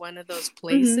party at one of those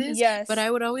places. Yes. But I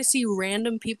would always see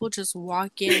random people just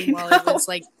walk in while it was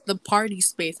like the party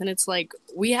space, and it's like,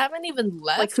 we haven't even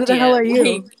left who the hell yet. are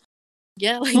you? Like,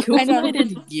 yeah, like who I know.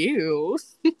 invited you?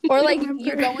 Or like remember.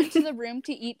 you go into the room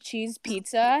to eat cheese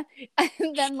pizza,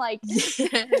 and then like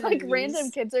random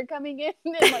Yes. kids are coming in,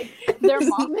 and like their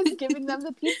mom is giving them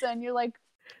the pizza, and you're like,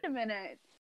 wait a minute.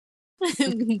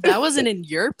 That wasn't in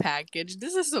your package.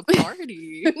 This is a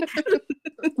party.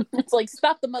 It's like,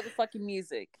 stop the motherfucking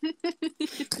music.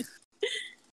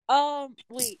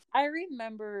 Wait, I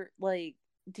remember, like,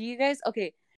 do you guys,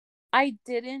 okay, I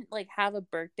didn't, like, have a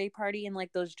birthday party in,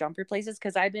 like, those jumper places,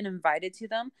 because I've been invited to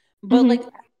them, but,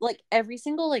 like, every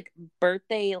single, like,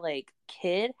 birthday, like,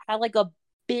 kid had, like, a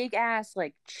big-ass,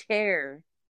 like, chair.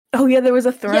 Oh yeah, there was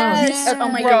a throne. Yes. Oh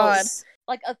my Throne. god.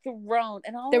 Like, a throne,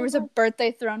 and There was a like,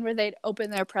 birthday throne where they'd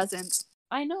open their presents.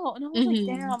 I know, and I was like, Mhm.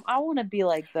 damn, I want to be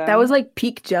like them. That was like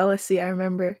peak jealousy, I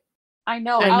remember. I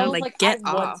know, I I know, was like, like, get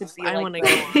I want off. to be I like want to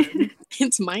them. go on.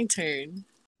 It's my turn.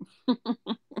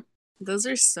 Those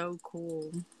are so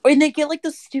cool. And they get like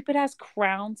the stupid ass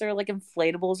crowns or like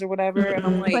inflatables or whatever, and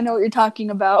I'm I like, know what you're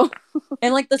talking about.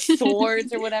 and like the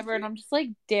swords or whatever, and I'm just like,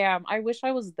 damn, I wish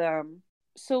I was them.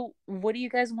 So, what do you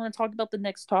guys want to talk about the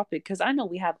next topic? Because I know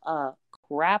we have a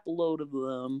crap load of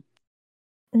them.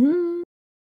 Mm.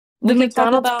 We The can talk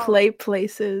McDonald's about- play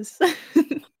places.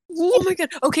 Oh my god.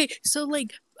 Okay, so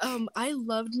like I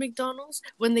loved McDonald's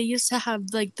when they used to have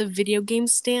like the video game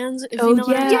stands, if Oh, you know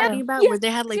what I'm yeah. talking about, where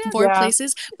they had like Yeah. 4 Yeah.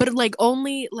 places, but like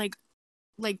only like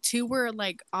 2 were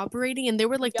like operating, and they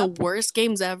were like Yup. the worst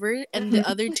games ever, and the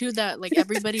other 2 that like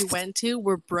everybody went to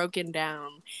were broken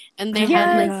down, and they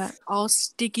had like Yes. all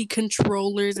sticky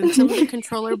controllers, and some of the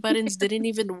controller buttons didn't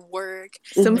even work.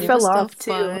 Some It fell was off the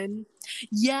too. fun.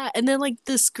 Yeah, and then like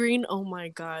the screen, oh my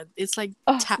god, it's like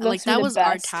Oh, like those were that the was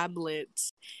our best.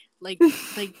 tablets. Like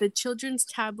the children's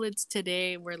tablets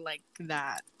today were like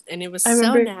that, and it was I so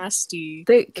remember nasty.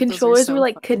 The those were controllers so were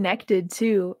like fun. connected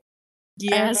too. I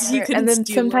Yes, you remember. could And then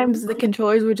sometimes the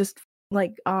controllers were just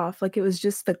like off, like it was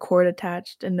just the cord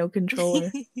attached and no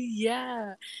controller.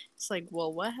 Yeah, it's like,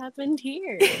 well, what happened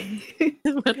here?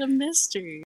 What a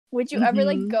mystery. Would you ever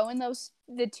like Mhm. go in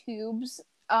the tubes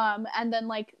and then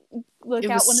like look It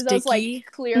out was one of those sticky.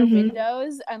 like clear Mhm.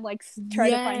 windows and like try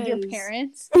to find your Yes.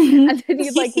 parents, Mhm. and then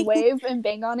you'd like wave and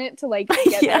bang on it to like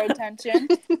get Yeah. their attention.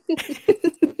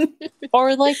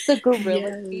 or like the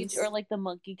gorilla cage Yes. or like the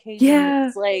monkey cage. Yeah. And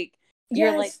it's like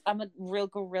you're like, Yes. I'm a real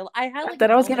gorilla. I had like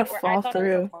Thought a I was gonna moment where I fall thought I was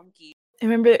a through. monkey. I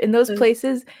remember in those Mm.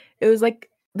 places, it was like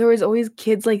there was always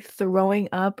kids like throwing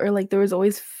up, or like there was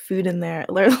always food in there.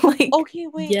 Or like Okay,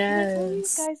 wait. Can I tell you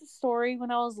Yes. guys a story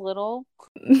when I was little?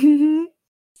 Mhm.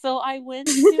 So I went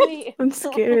to a I'm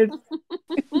scared.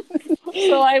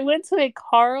 So I went to a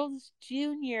Carl's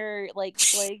Jr. like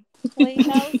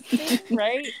playhouse thing,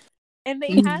 right? And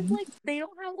they had Mhm. like they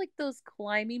don't have like those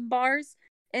climbing bars,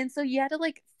 and so you had to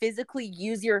like physically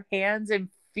use your hands and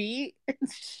feet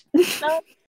and stuff.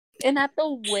 And at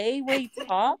the way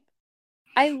top,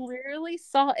 I literally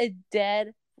saw a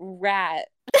dead rat.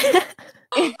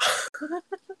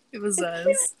 It was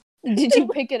us. Did you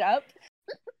pick it up?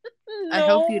 I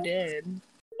hope you No. did.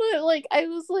 But like I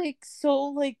was like so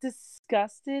like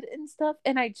disgusted and stuff,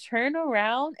 and I turned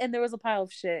around and there was a pile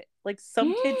of shit. Like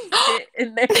some kids shit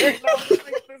in there. And I was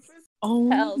like, this is Oh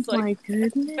hell. So my I back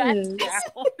goodness. down.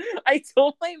 I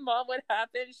told my mom what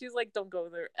happened. She's like, don't go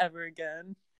there ever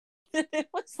again. It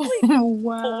was like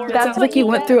Wow. horrible. That sounds like you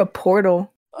went through a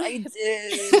portal. I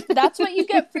did. That's what you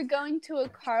get for going to a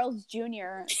Carl's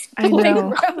Jr. I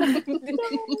know.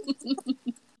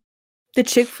 The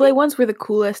Chick-fil-A ones were the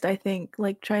coolest, I think.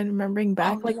 Like trying remembering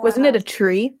back. Oh, like wasn't it a yeah.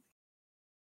 tree?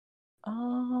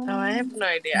 Oh, I have no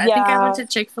idea. I think I went to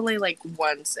Chick-fil-A like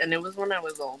once, and it was when I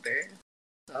was older.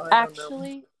 So I don't know.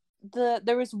 Actually,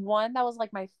 there was one that was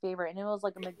like my favorite, and it was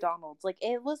like a McDonald's. Like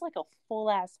it was like a full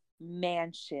ass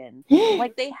mansion.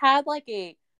 Like they had like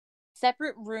a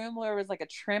separate room where it was like a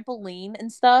trampoline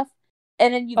and stuff,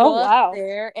 and then you go up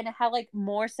there, and it had like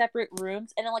more separate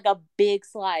rooms, and then like a big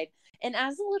slide. And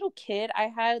as a little kid, I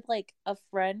had like a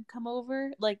friend come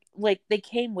over, like they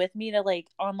came with me to like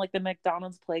on like the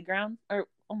McDonald's playground, or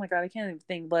oh my god, I can't even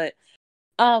think, but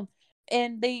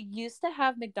and they used to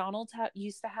have McDonald's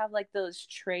used to have like those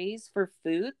trays for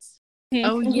foods.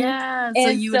 Oh yeah, so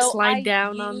you would slide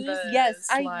down on the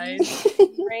slide. I used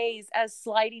trays as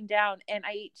sliding down, and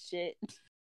I ate shit.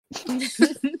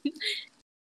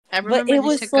 I remember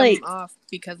they took them off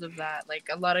because of that. Like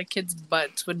a lot of kids'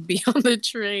 butts would be on the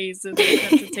trays, and they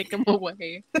had to take them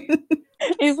away.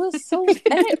 It was so. And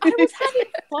I was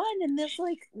having fun, and this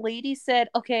like lady said,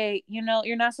 "Okay, you're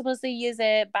not supposed to use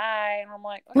it. Bye." And I'm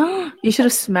like, okay. You should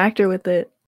have smacked her with it.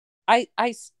 I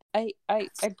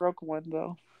broke one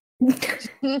though.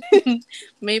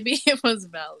 Maybe it was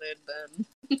valid then.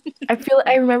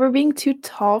 I remember being too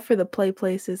tall for the play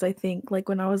places. I think like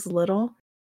when I was little.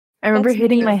 I remember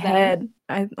hitting my head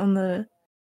on the,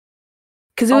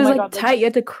 because it was like tight. You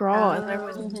had to crawl, and there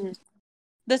was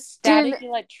the static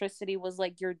electricity was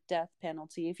like your death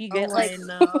penalty if you get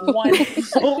one.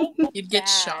 You'd get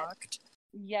shocked.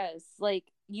 Yes, like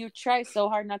you try so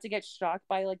hard not to get shocked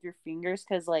by like your fingers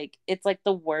because like it's like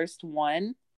the worst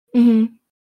one. Mm-hmm.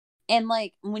 And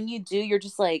like when you do, you're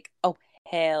just like, oh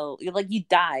hell, you're like you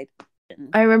died.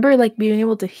 I remember like being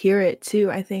able to hear it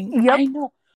too. I think. Yep. I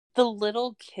know. The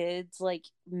little kids like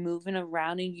moving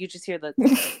around, and you just hear the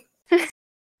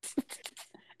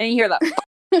and you hear that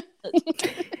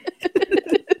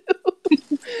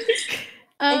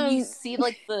and you see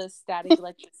like the static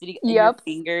electricity in your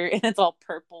finger, and it's all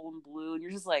purple and blue, and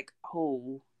you're just like,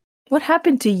 oh, what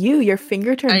happened to you? Your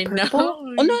finger turned purple? Oh,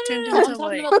 no. I'm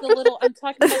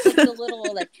talking about the little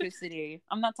electricity.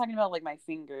 I'm not talking about like my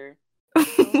finger.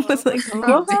 I was like,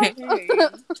 oh, I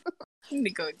need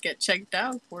to go get checked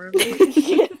out for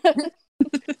me.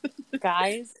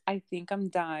 Guys, I think I'm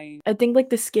dying. I think like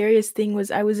the scariest thing was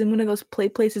I was in one of those play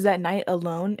places at night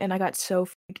alone, and I got so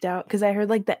freaked out because I heard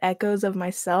like the echoes of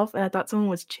myself, and I thought someone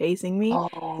was chasing me,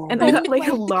 and I got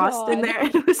like lost in there,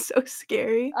 and it was so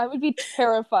scary. I would be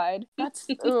terrified. That's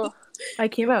I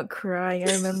came out crying.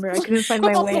 I remember I couldn't find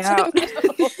my way out.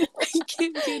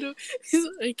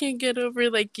 I can't get over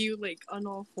like you like on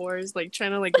all fours like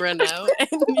trying to like run out, and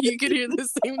you could hear the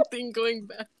same thing going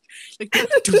back. Like,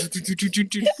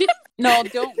 no,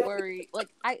 don't worry. Like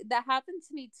that happened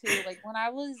to me too. Like when I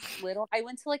was little, I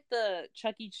went to like the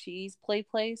Chuck E. Cheese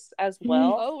place as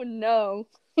well. Oh no.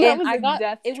 And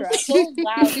it was so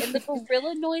loud, and the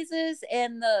gorilla noises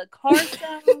and the car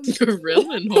sounds.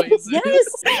 Gorilla noises.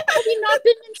 Yes. Have you not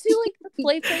been into like the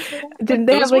play place? Didn't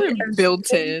they have like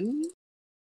built in?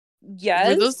 Yes.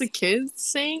 Were those the kids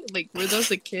saying? Like, were those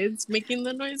the kids making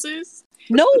the noises?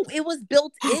 No, it was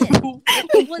built in.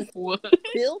 It was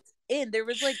built in. There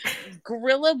was like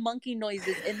gorilla monkey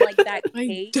noises in like that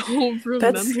cage. I don't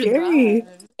remember. That's scary.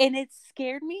 And it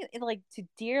scared me like to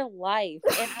dear life.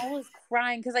 And I was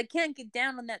crying because I can't get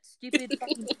down on that stupid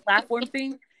fucking platform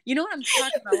thing. You know what I'm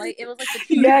talking about? Like it was like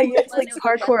the it's like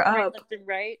hardcore up. Left and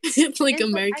right. It's like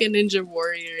and American Ninja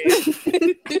Warrior.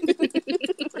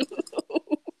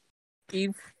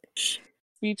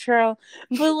 Trial.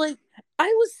 But like I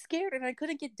was scared and I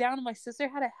couldn't get down, and my sister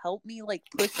had to help me like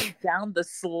push me down the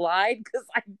slide because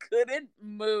I couldn't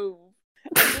move.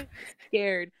 I was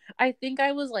scared. I think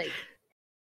I was like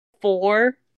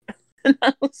 4 and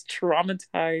I was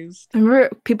traumatized. I remember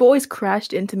people always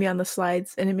crashed into me on the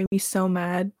slides, and it made me so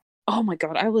mad. Oh my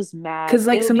god, I was mad. Because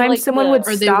like sometimes someone would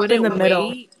stop in the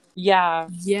middle. Yeah.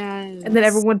 Yes. And then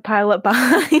everyone would pile up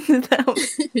behind them.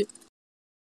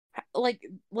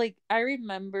 like I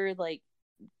remember like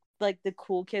the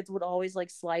cool kids would always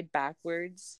like slide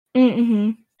backwards.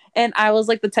 Mm-hmm. And I was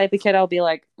like the type of kid I'll be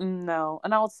like, no.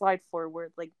 And I would slide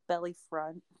forward, like belly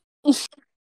front.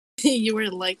 You were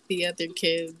like the other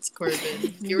kids,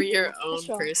 Corbin. You were your own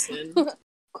person.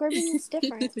 Corbin is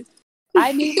different.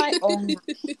 I made my own.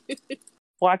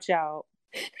 Watch out.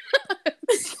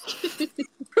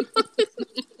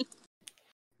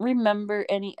 Remember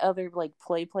any other like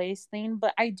play place thing,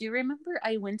 but I do remember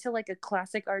I went to like a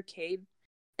classic arcade,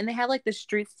 and they had like the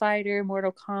Street Fighter,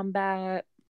 Mortal Kombat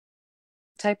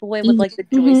type of way with like the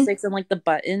joysticks and like the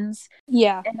buttons.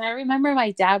 Yeah. And I remember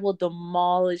my dad will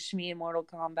demolish me in Mortal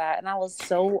Kombat, and I was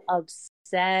so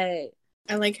upset.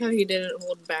 I like how he didn't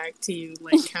hold back to you,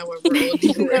 like however old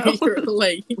you were. You were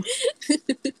like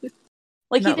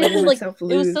Like Not he letting did like myself it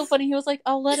was so lose. funny. He was like,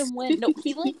 "I'll let him win." No,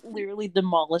 he like literally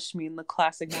demolished me in the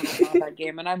classic Mortal Kombat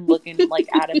game, and I'm looking like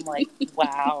at him like,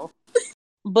 "Wow."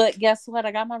 But guess what?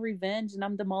 I got my revenge, and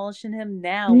I'm demolishing him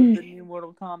now with the new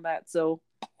Mortal Kombat. So,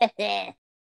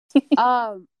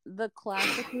 the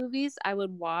classic movies I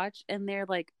would watch, and they're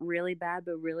like really bad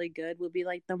but really good, would be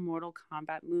like the Mortal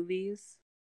Kombat movies.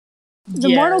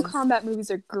 The Mortal Kombat movies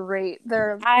are great.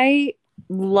 They're I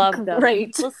love them.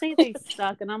 great. People say they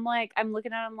suck, and I'm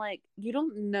looking at them like, you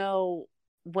don't know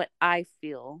what I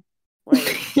feel.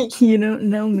 Like, You don't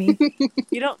know me.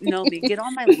 you don't know me. Get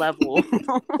on my level.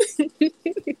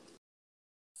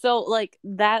 So, like,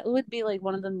 that would be like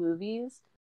one of the movies,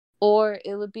 or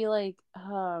it would be like,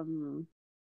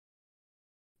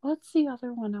 what's the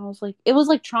other one? I was like, it was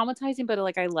like traumatizing, but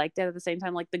like I liked it at the same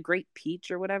time, like The Great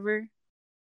Peach or whatever.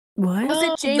 What? Was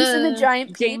it James and the Giant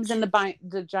Peach? James and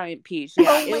the Giant Peach. Yeah,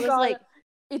 Oh my it was god, like,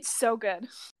 it's so good.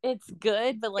 it's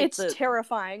good, but like It's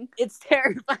terrifying. it's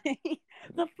terrifying.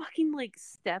 The fucking like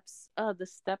steps,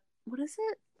 what is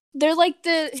it? They're like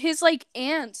his like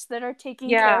aunts that are taking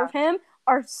Yeah. care of him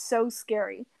are so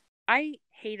scary. I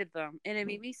hated them, and it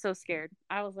made me so scared.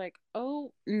 I was like,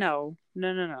 oh no.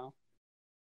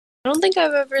 I don't think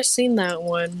I've ever seen that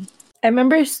one. I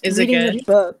remember it reading the good?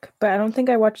 book, but I don't think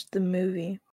I watched the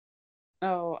movie.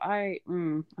 Oh, I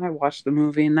watched the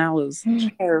movie, and that was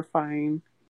terrifying.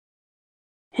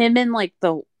 Him in like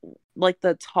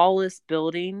the tallest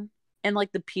building, and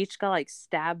like the Peach got like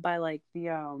stabbed by like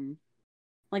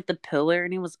the pillar,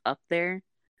 and he was up there.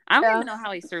 I don't even know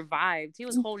how he survived. He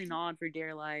was holding on for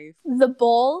dear life. The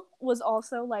bull was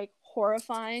also like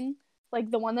horrifying, like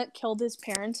the one that killed his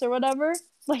parents or whatever.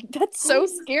 Like that's so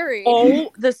scary.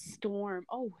 Oh, the storm.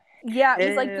 Oh, yeah, it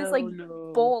was like this like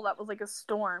no. bull that was like a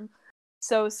storm.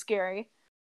 So scary.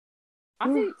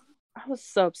 I was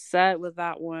so upset with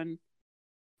that one.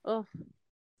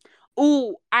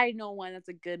 Oh, I know one that's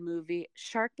a good movie.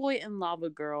 Shark Boy and Lava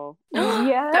Girl.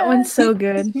 Yeah, That one's so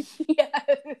good.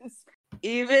 Yes.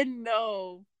 Even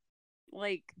though,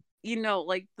 like,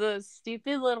 like the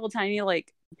stupid little tiny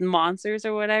like monsters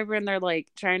or whatever, and they're like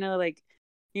trying to like,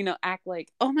 act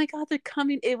like, oh my god, they're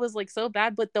coming. It was like so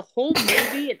bad, but the whole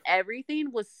movie and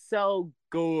everything was so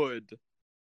good.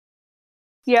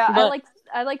 Yeah, But-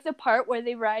 I like the part where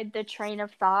they ride the train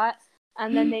of thought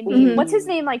and then they meet what's his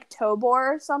name, like Tobor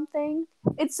or something?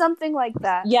 It's something like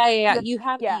that. Yeah. The- You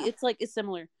have yeah. it's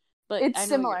similar, but It's I know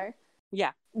similar.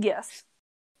 Yeah. Yes.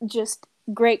 Just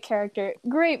great character.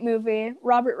 Great movie.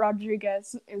 Robert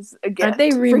Rodriguez is a gift. Aren't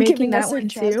they for remaking giving that us a one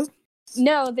chance. too?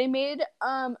 No, they made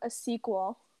a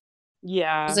sequel.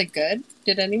 Yeah. Was it good?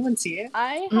 Did anyone see it?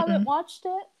 I haven't watched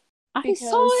it. I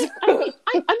saw it.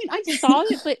 I saw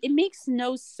it, but it makes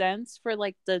no sense for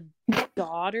like the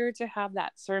daughter to have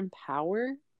that certain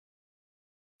power.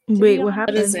 Wait, be what honest-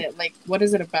 happened? What is it? Like, what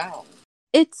is it about?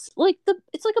 It's like a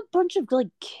bunch of like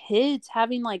kids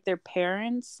having like their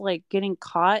parents like getting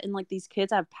caught, and like these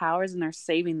kids have powers and they're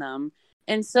saving them.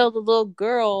 And so the little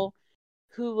girl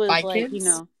who was Spy like, Kids?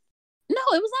 no,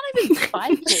 it was not even Spy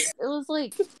Kids. It was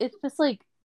like, it's just like,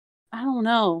 I don't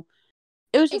know.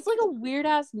 It was just like a weird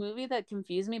ass movie that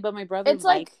confused me, but my brother It's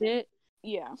like- liked it.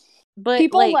 Yeah. But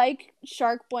People like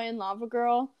Shark Boy and Lava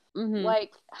Girl mhm.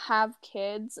 like have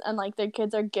kids and like their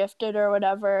kids are gifted or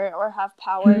whatever or have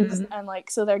powers and like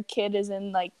so their kid is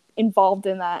involved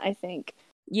in that, I think.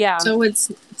 Yeah. So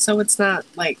it's not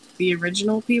like the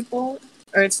original people,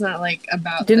 or it's not like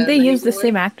about. Didn't they them use the anymore?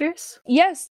 same actors?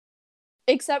 Yes.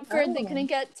 Except for they Oh. couldn't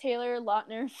get Taylor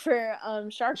Lautner for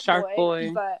Shark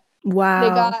Boy. but Wow. they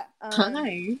got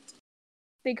Hi.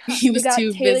 they got, He was they got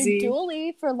too Taylor busy.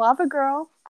 Dooley for Lava Girl.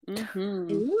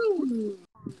 Mhm. Ooh.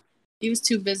 He was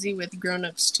too busy with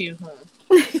grown-ups too, huh?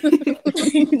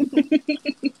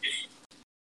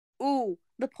 Ooh,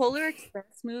 the Polar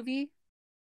Express movie.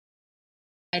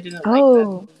 I didn't Oh.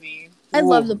 like that movie. I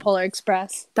love the Polar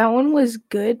Express. That one was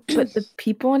good, but the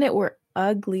people in it were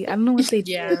ugly. I don't know what they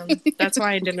Yeah, that's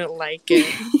why I didn't like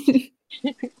it.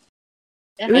 did.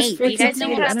 It was Hey, you guys It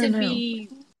know has what to I don't know. be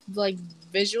like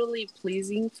visually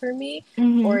pleasing for me,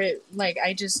 Mhm. or it like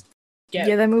I just get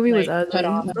Yeah, that movie was like, put ugly.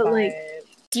 off But by like, it.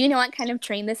 Do you know what kind of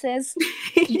train this is?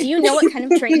 Do you know what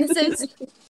kind of train this is?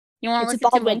 You want to It's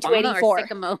listen to Baldwin Moana 284. or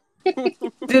Sycamore?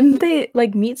 didn't they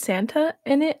like meet Santa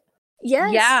in it?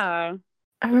 Yes. Yeah.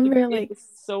 I remember It like was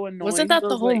so annoying. Wasn't that the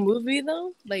Those, whole like- movie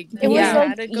though? Like It they was had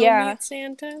like- to go yeah. meet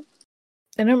Santa.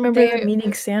 I don't remember They- them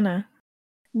meeting Santa.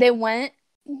 They went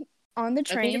on the I think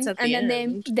train it's at and the then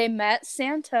end. they met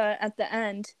Santa at the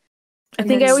end. I And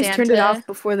think then I always turned it Santa- off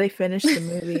before they finished the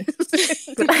movie.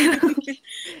 But I don't-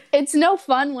 It's no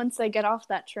fun once they get off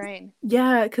that train.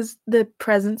 yeah, because the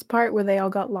presents part where they all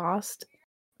got lost.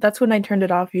 That's when I turned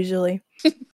it off usually.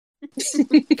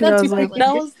 That's I was like, valid.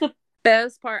 That was the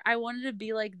best part. I wanted to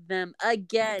be like them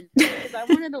again because I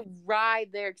wanted to ride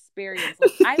their experience.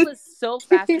 Like, I was so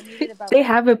fascinated about. They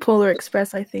have a Polar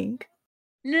Express, I think.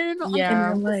 No.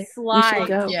 Yeah. I'm talking about the We should slide.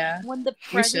 go. Yeah. When the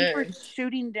We presents were should.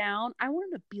 shooting down, I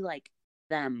wanted to be like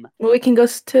them. Well, we can go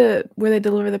to where they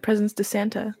deliver the presents to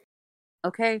Santa.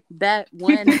 Okay, bet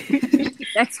when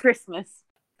next Christmas.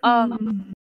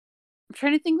 I'm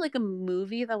trying to think like a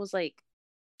movie that was like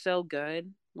so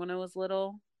good when I was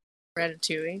little.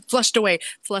 Ratatouille. Flushed Away.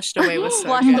 Flushed Away was so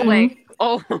Flushed good. Away.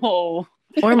 Oh,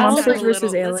 Or Monsters Let's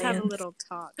vs. Let's have a Aliens. little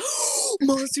talk.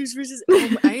 Monsters vs.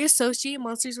 I associate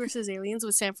Monsters vs. Aliens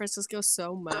with San Francisco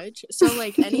so much. So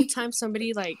like anytime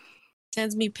somebody like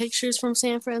sends me pictures from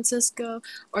San Francisco,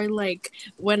 or like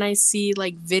when I see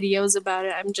like videos about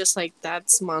it, I'm just like,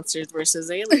 that's Monsters vs.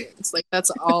 Aliens. Like that's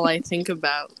all I think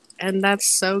about. And that's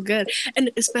so good.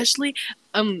 And especially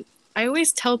I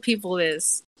always tell people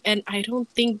this, and I don't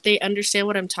think they understand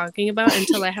what I'm talking about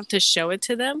until I have to show it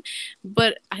to them.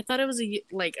 But I thought it was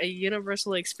a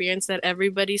universal experience that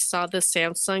everybody saw the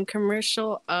Samsung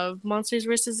commercial of Monsters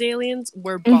vs. Aliens,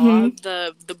 where Bob,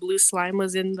 the blue slime,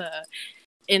 was in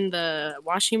the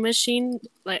washing machine.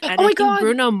 Like, and Oh I my think God.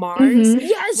 Bruno Mars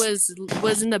Yes.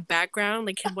 was in the background.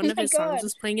 Like one Oh of my his songs God.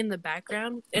 was playing in the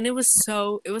background, and it was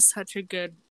such a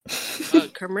good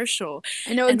commercial.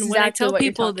 I know And when I exactly tell what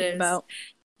you're people talking this, about.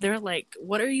 they're like,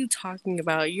 "What are you talking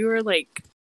about? You're like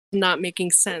not making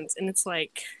sense." And it's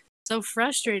like so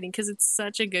frustrating because it's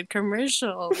such a good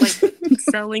commercial, like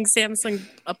selling Samsung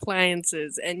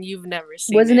appliances, and you've never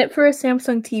seen Wasn't it for a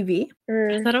Samsung TV?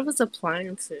 I thought it was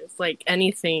appliances, like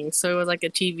anything. So it was like a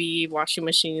TV, washing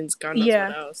machines, God knows Yeah.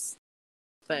 what else.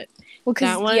 But Well, that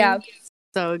because one,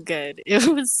 so good. It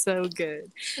was so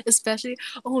good. Especially,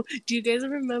 do you guys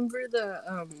remember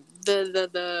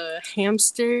the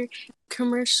hamster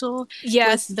commercial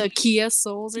yes, with the Kia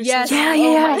Souls or Yes. something? Yeah,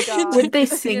 Oh yeah. my God. Would they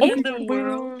Sing sing in it? the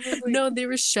world. No, they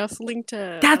were shuffling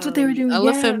to That's what they were doing,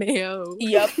 Ella yeah. Femeo.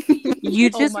 Yep. you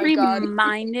Oh just my God.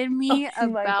 reminded me Oh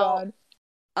my God.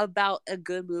 about a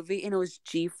good movie, and it was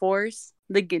G-Force,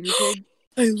 the guinea pig.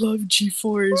 I love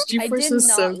G-Force. I G-Force did is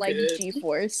not so like good.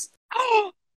 G-Force.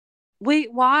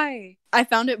 Wait, why? I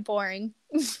found it boring.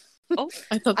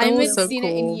 I thought I that was haven't so seen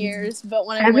cool. it in years, but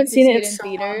when I I, haven't went to seen see it it in so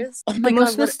long. theaters, Oh The my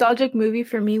most God, nostalgic movie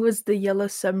for me was the Yellow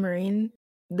Submarine,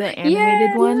 the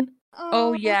animated one.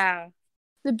 oh yeah.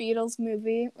 the Beatles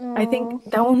movie. I think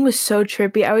that one was so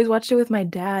trippy. I always watched it with my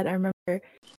dad. I remember.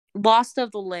 Lost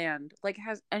of the Land. Like,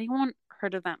 has anyone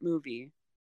heard of that movie?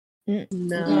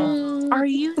 No. Are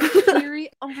you serious?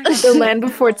 Oh my God. The Land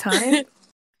Before Time.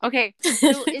 Okay,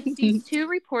 so it's these two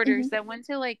reporters that went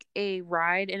to like a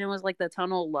ride, and it was like the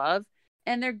Tunnel of Love,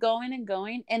 and they're going and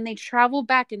going, and they travel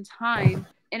back in time,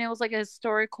 and it was like a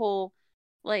historical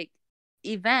like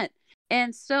event,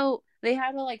 and so they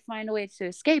had to like find a way to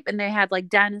escape, and they had like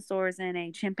dinosaurs and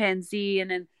a chimpanzee, and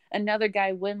then another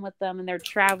guy went with them, and they're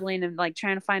traveling and like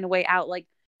trying to find a way out. Like,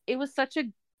 it was such a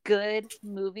good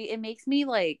movie. It makes me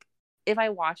like, if I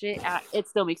watch it, it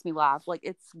still makes me laugh. Like,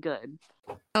 it's good.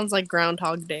 Sounds like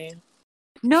Groundhog Day.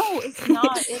 No, it's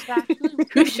not. It's actually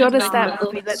Who showed us that not.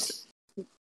 movie? That's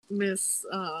Miss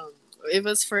it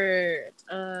was for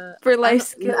for life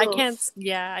I skills.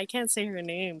 I can't say her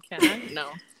name, can I? No.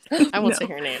 I won't say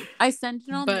her name. I sent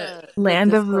it on But the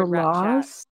Land of the Discord rap chat.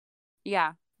 Lost.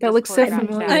 Yeah. That looks so Discord rap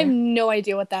familiar. chat. I have no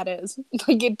idea what that is.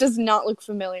 Like, it does not look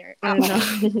familiar. I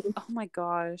know. Oh my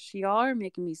gosh, y'all are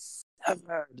making me sad.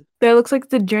 That looks like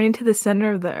the Journey to the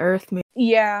Center of the Earth movie,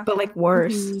 Yeah. but like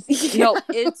worse. No,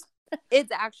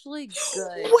 it's actually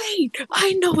good. Wait,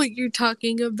 I know what you're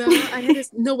talking about.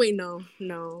 No.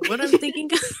 What I'm thinking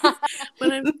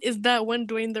of, is that one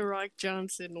Dwayne the Rock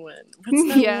Johnson one. What's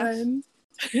that Yeah. one?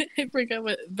 I forgot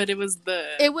but it was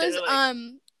It was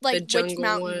the like Witch jungle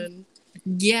Mountain. one.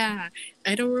 Yeah,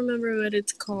 I don't remember what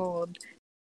it's called.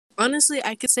 Honestly,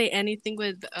 I could say anything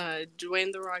with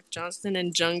Dwayne the Rock Johnson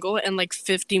and Jungle, and like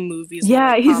 50 movies.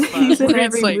 Yeah, will he's pop up, in where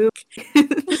every it's like,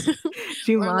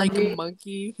 movie. or like Jumanji.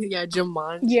 Monkey. Yeah,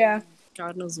 Jumanji. Yeah.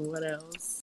 God knows what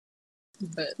else.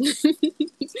 But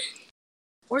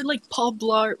or like Paul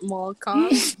Blart Mall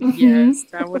Cop. Yes,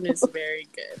 that one is very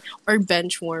good. Or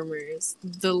Benchwarmers,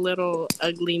 the little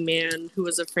ugly man who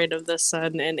was afraid of the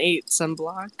sun and ate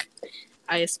sunblock.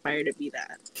 I aspire to be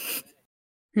that.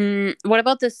 What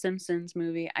about the Simpsons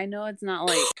movie? I know it's not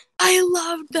like I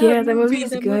loved that Yeah, that movie. movie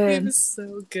was That good. movie was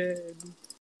so good.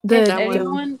 if that one-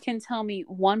 anyone can tell me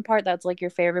one part that's like your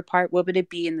favorite part, what would it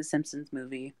be in the Simpsons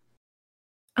movie?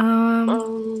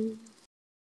 Um,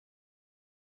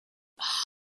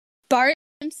 Bart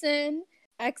Simpson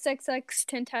XXX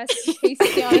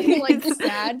Tentacion like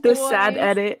sad The boy sad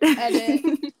edit.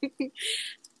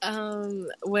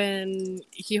 When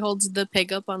he holds the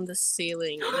pig up on the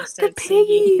ceiling and he The starts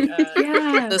piggy. singing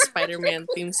Yeah. the Spider-Man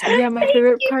theme song. Yeah, my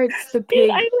favorite part's the pig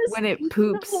I was when it thinking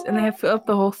poops of and they have to fill up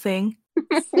the whole thing.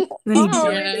 Then he Oh,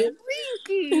 Yeah. it's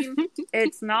leaking.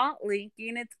 It's not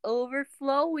leaking, it's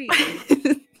overflowing.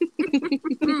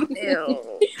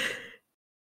 Ew.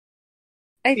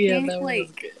 I Yeah, think that was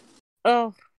like good.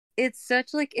 oh, it's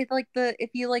such like it like the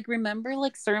if you like remember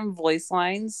like certain voice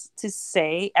lines to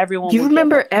say, everyone You will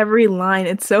remember get every line.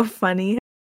 It's so funny.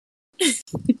 it.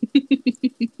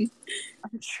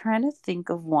 I'm trying to think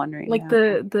of one right Like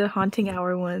now. the haunting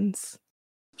hour ones.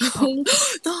 Oh,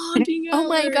 the haunting Oh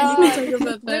my hour. You god. can talk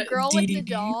about The that. girl with the DDD.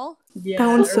 doll. Yeah, That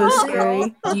one's so or the scary. girl,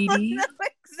 Dee No,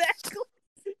 exactly.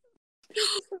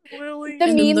 Lily. The And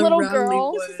then mean the little rowdy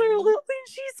girl. one. This is our Lily.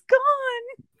 She's gone.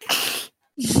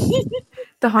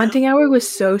 The haunting hour was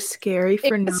so scary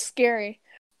for no. It's scary.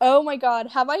 Oh my god,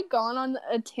 have I gone on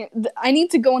I need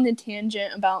to go on the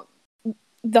tangent about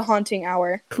the haunting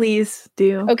hour. Please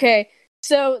do. Okay,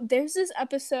 so there's this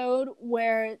episode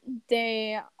where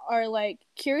they are like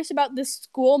curious about this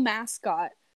school mascot.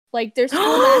 Like their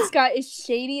school mascot is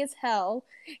shady as hell.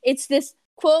 It's this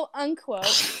quote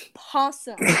unquote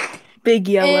possum. Big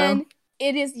yellow. And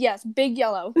it is, yes, big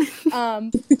yellow.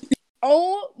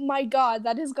 Oh my god,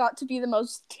 that has got to be the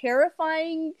most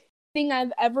terrifying thing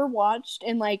I've ever watched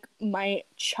in like my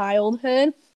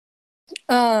childhood.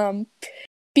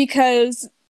 Because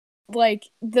like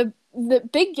the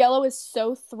big yellow is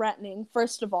so threatening.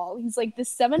 First of all, he's like the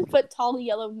 7-foot tall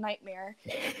yellow nightmare.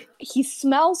 He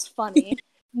smells funny.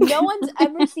 No one's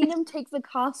ever seen him take the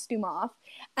costume off.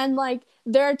 And like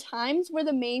there are times where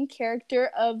the main character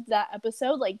of that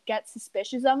episode like gets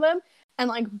suspicious of him, and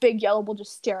like Big Yellow will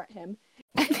just stare at him.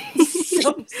 And it's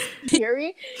so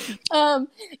scary.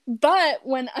 But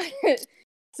when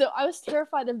so I was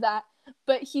terrified of that.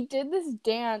 But he did this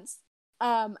dance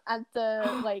at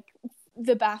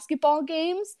the basketball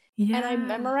games, Yeah. and I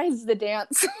memorized the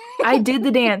dance. I did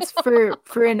the dance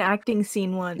for an acting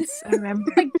scene once. I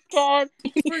remember. God,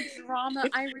 for drama,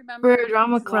 I remember For a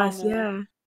drama class, yeah.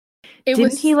 It Didn't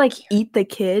was he like eat the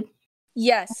kid?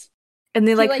 yes. And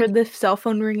they He, like like- heard the cell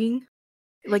phone ringing?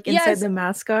 Like inside Yes. the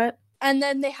mascot? And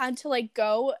then they had to like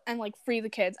go and like free the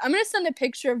kids. I'm gonna send a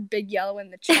picture of Big Yellow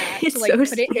in the chat to It's like so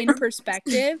put it in scary.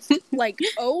 perspective. Like,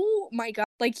 oh my god,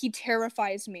 like he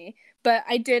terrifies me. But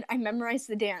I memorized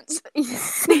the dance. It's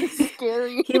so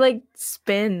scary. He like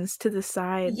spins to the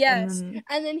side. Yes. And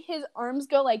And then his arms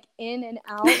go like in and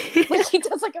out. Like he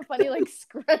does like a funny like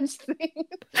scrunch thing.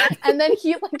 And then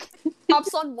he like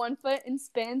hops on one foot and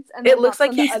spins, and then It looks hops like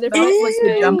on the he other smells foot like and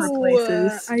the spins. jumper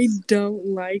places. I don't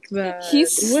like that.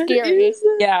 He's What scary. is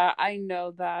that? Yeah, I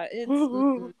know that.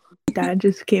 It's Dad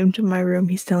just came to my room.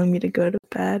 He's telling me to go to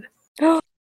bed.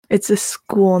 It's a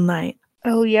school night.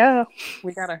 Oh yeah.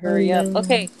 we gotta hurry up. no.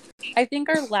 Okay, I think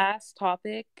our last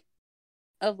topic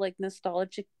of like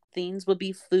nostalgic things would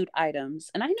be food items,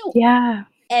 and I know Yeah.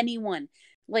 anyone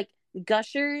like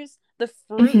Gushers, the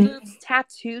Fruit Mhm. Loops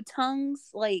tattoo tongues,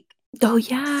 like Oh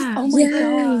yeah. Oh my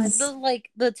god. Yes.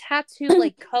 the tattoo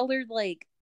like colored like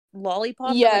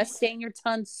lollipops that like Yes. stain your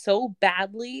tongue so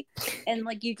badly, and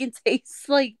like you can taste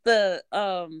like the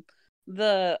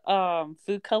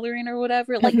food coloring or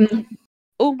whatever. Like, Mhm.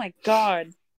 oh my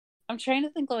god, I'm trying to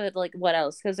think of like what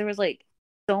else, because there was like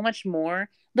so much more.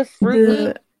 The Fruit The-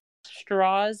 Loop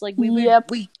straws, like we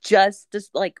Yep. we just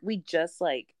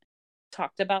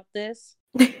talked about this.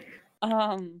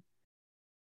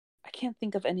 I can't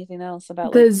think of anything else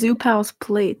about The like Zoo Pals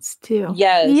plates too.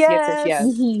 yes.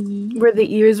 Where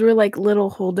the ears were like little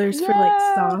holders for like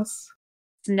Yeah. sauce.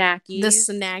 Snackies. The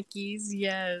snackies,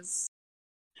 yes.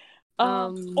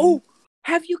 Oh,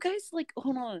 have you guys like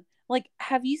hold on? Like,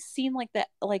 have you seen like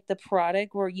the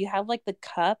product where you have like the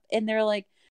cup and they're like,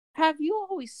 have you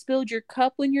always spilled your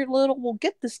cup when you're little? Well,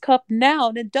 get this cup now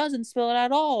and it doesn't spill it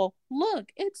at all.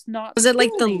 Look, it's not. Was it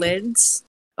like the spilling. lids?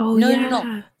 Oh No, yeah. no,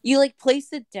 no. You like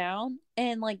place it down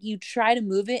and like you try to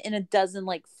move it and it doesn't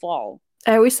like fall.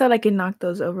 I always thought I could knock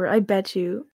those over. I bet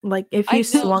you. Like if I you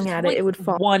know, swung just, at like, it, it would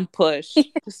fall. One push,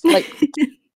 just like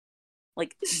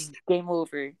game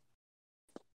over.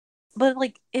 But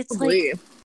like it's Probably.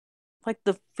 like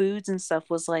the foods and stuff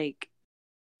was like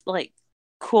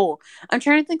cool. I'm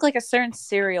trying to think like a certain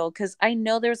cereal, because I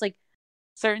know there's like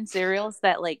certain cereals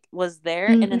that like was there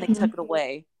and then they Mhm. took it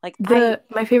away. Like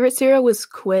My favorite cereal was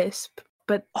Quisp,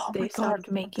 but Oh my they stopped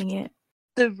God. making it.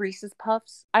 the Reese's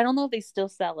Puffs. I don't know if they still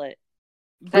sell it.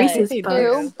 But Reese's They Puffs. do.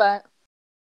 True, but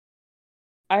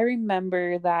I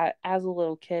remember that as a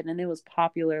little kid, and it was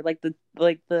popular. Like the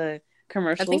I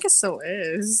commercials. think it still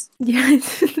is.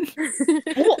 Yes.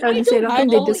 Well, I was gonna say, I don't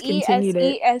think they discontinued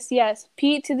it. ROESES,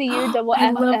 P to the U double I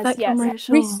F love S that yes.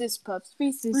 commercial. Reese's Puffs,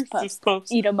 Reese's Puffs.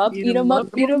 Puffs. Eat 'em up, Eat eat 'em 'em up,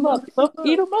 up. eat 'em up.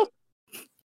 Eat 'em up.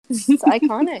 It's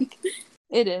iconic.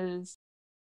 It is.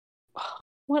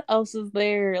 What else is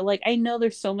there? Like, I know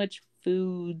there's so much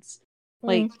foods.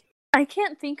 Like, I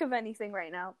can't think of anything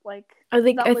right now. Like I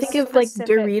think that I was think of like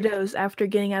specific. Doritos after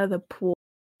getting out of the pool.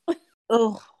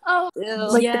 oh, Oh,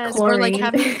 Like the yes, or like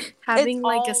chlorine. having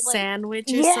like all, a like-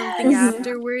 sandwich or Yes. something Mhm.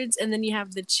 afterwards, and then you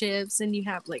have the chips, and you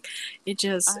have like it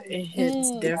hits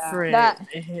yeah. different. That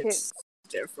It hits hits.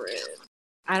 different.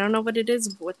 I don't know what it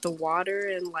is with the water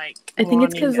and like. I think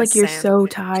it's wanting because a like you're so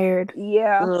sandwich. tired.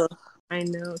 Yeah. ugh. I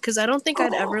know, because I don't think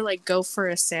I'd ever like go for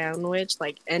a sandwich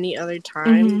like any other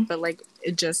time, but like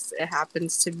it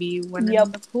happens to be when I'm Yep.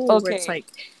 in the pool where it's Okay. like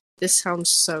this sounds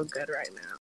so good right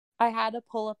now. I had to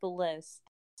pull up a list.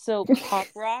 So Pop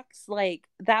Rocks, like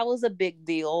that was a big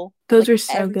deal. Those Like, were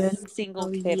so every good. single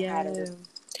Oh, kid yeah. had it.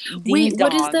 Wait,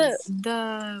 what is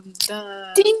Ding-dongs.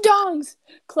 the Ding dongs,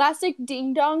 classic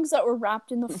ding dongs that were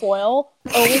wrapped in the foil.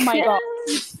 Oh my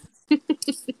god.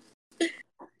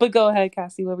 But go ahead,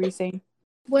 Cassie. What were you saying?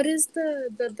 what is the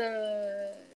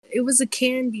it was a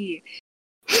candy.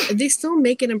 They still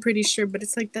make it, I'm pretty sure, but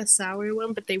it's like that sour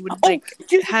one, but they would like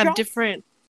Juicy have Drops? different.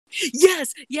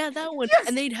 Yes, yeah, that one.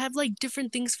 And they'd have like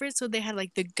different things for it. So they had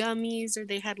like the gummies, or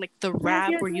they had like the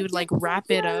wrap where you would like wrap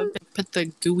it up and put the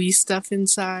gooey stuff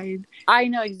inside. I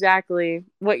know exactly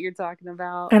what you're talking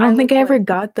about. I don't think was I ever like,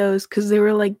 got those because they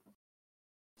were like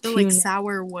They're like tuna.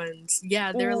 sour ones.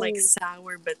 Yeah, they're like Ooh.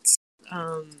 sour but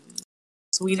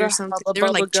sweet The or something. Hubba They were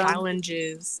Bubba like gum.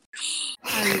 challenges.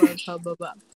 I love Hubba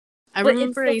Bubba. I But it's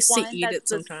remember the I used to one eat that's it the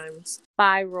sometimes.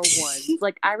 spiral ones.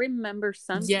 Like I remember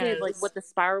some kid like Yes. with the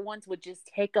spiral ones would just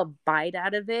take a bite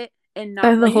out of it and not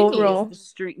Out of the like, whole taste roll. the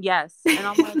string. Yes, and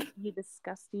I'm like, you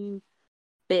disgusting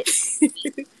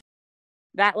bitch.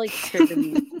 That like triggered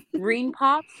me. Ring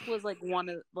Pops was like one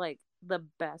of like the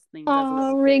best things. as a Oh,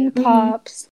 little ring kid.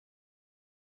 pops.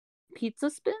 Pizza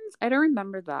spins. I don't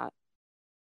remember that.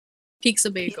 Pizza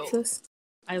bagels. Pizzas.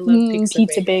 I love pizza,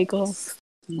 Pizza bagels. bagels.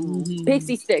 Mhm.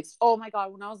 Pixie sticks. Oh my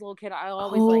god! When I was a little kid, I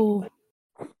always Oh,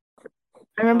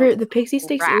 I remember Oh, the pixie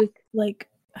sticks. It was like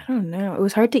I don't know. It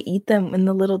was hard to eat them in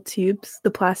the little tubes,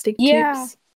 the plastic Yeah.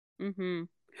 tubes. Mm-hmm.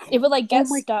 It would like get Oh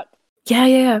my- stuck.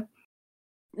 Yeah.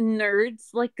 Nerds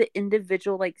like the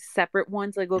individual like separate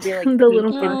ones like will be like The pink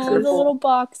little and boxes. Oh, the purple. little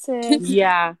boxes.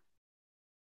 Yeah.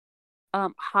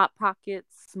 Hot Pockets,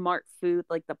 Smart Food,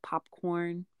 like the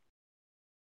popcorn.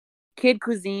 Kid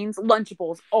Cuisines,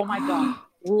 Lunchables. Oh my god,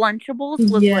 Lunchables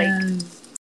was like, Yes.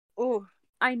 oh,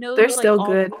 I know They're like, still all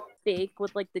good. fake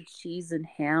with like the cheese and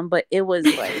ham, but it was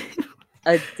like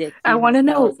addicting. I want to when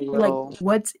I know was little. like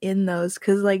what's in those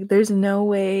because like there's no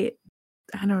way.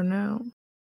 I don't know.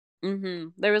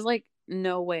 There was like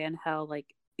no way in hell like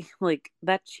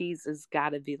that cheese has got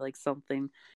to be like something.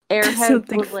 Airheads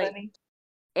Something was like funny.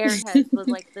 Airheads was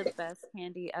like the best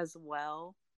candy as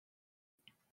well.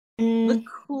 The Mm.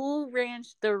 Cool Ranch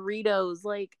Doritos,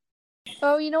 like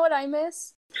Oh, you know what I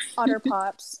miss? Otter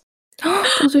Pops.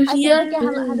 Those are I feel like I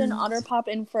haven't had an Yes. Otter Pop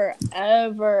in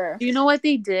forever. do you know what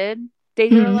they did? They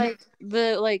were Hmm.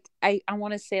 like I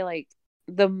want to say like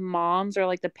the moms or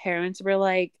like the parents were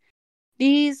like,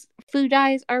 these food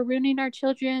dyes are ruining our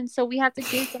children, so we have to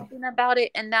do something about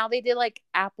it. And now they did like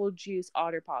apple juice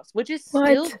Otter Pops, which is still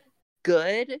What?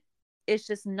 good. It's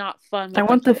just not fun. I with,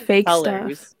 want like, the fake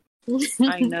colors. stuff.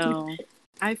 I know.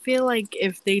 I feel like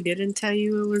if they didn't tell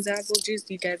you it was apple juice,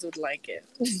 you guys would like it.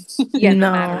 Yeah, no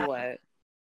No. matter what.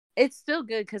 It's still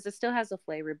good because it still has a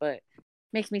flavor, but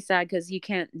makes me sad because you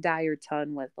can't dye your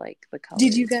tongue with like the colors.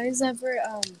 Did you guys ever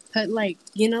put like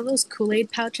those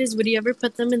Kool-Aid pouches? Would you ever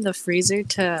put them in the freezer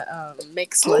to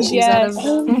make slushies out of Yes.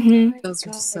 them? Mhm. Those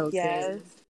were so good.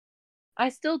 I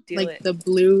still do Like it. the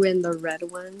blue and the red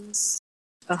ones.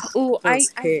 Ugh, Ooh, I those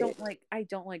hit.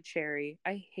 don't like cherry.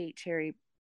 I hate cherry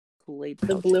Kool-Aid. The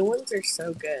pouches. blue ones are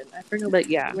so good. I forgot. But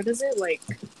yeah. What is it like?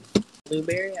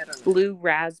 Blueberry? I don't know. Blue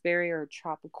raspberry or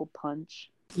tropical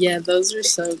punch. Yeah, those are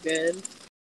so good.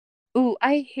 Ooh,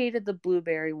 I hated the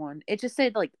blueberry one. It just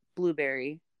said like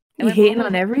blueberry. You And my hating mom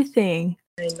on was- everything.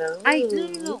 I know.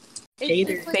 No. It's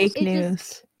Hater. just, like, Fake it just-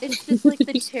 news. it's just like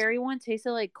the cherry one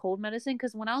tasted like cold medicine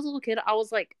because when I was a little kid, I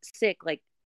was like sick, like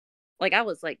I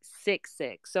was like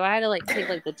sick. So I had to like take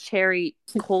like the cherry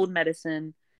cold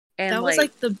medicine, and That was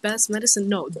like the best medicine.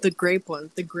 No, the grape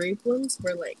ones. The grape ones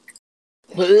were like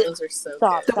Those are so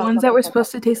Stop. good. The ones that were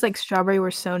supposed to taste like strawberry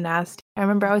were so nasty. I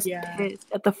remember I was Yeah. pissed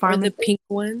at the Or farm. the pink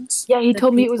ones. Yeah, he The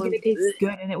told me it pink was gonna ones. taste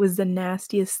good, and it was the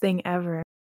nastiest thing ever.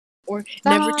 Or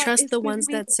never Stop, trust it's the giving ones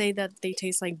me- that say that they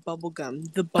taste like bubble gum.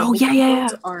 The Oh, bubble yeah, gum yeah,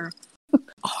 ones yeah. are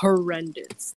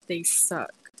horrendous. They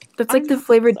suck. That's like the I'm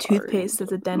flavored sorry. toothpaste at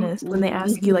the dentist when they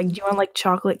ask you like, do you want like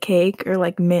chocolate cake or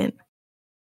like mint?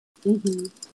 Mm-hmm.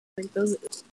 Like those.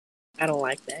 I don't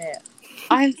like that.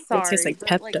 I'm It sorry. tastes like but,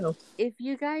 Pepto. if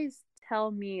you guys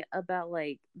tell me about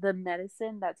like the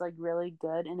medicine that's like really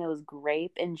good and it was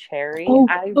grape and cherry,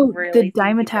 I really the think you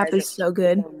Dimetapp guys is are so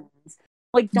good. villains.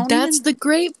 Like, don't That's even. the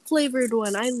grape flavored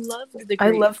one. I love the grape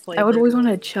I would flavored always want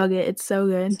to one. chug it. It's so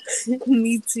good.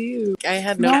 Me too. I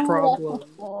had no problem.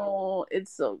 Oh, it's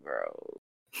so gross.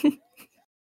 I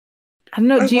don't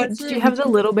know. Or Do what's you it- have the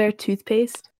Little Bear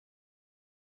toothpaste?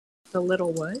 The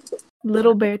little what?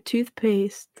 Little Bear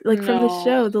toothpaste, like from the No.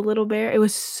 show, the Little Bear. It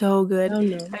was so good. Oh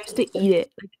no. I used to eat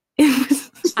it. Like, it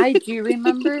was. I do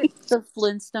remember the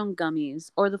Flintstone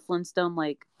gummies or the Flintstone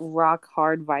like rock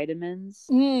hard vitamins.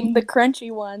 The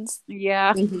crunchy ones.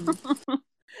 Yeah. Mhm.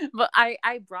 But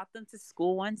I brought them to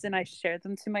school once and I shared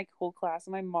them to my whole class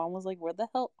and my mom was like, "Where the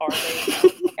hell are they?" And I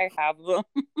was like, "I have them."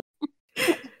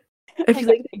 I feel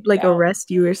like they'd, like out. arrest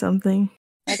you or something.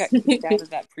 I got kicked out of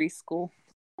that preschool.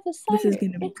 This is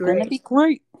gonna be It's gonna great. be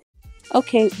great.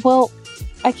 Okay, well,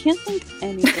 I can't think of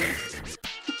anything.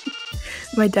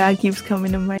 My dad keeps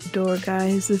coming to my door,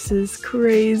 guys. This is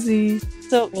crazy.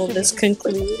 So Well, should this we-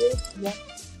 concluded.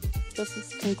 Does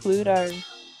this conclude our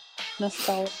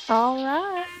nostalgia? All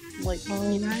right. Like,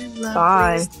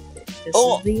 Bye. This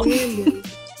Oh. is the ending.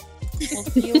 we'll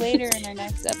see you later in our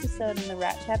next episode in the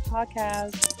Rat Chat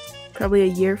podcast. Probably a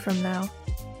year from now.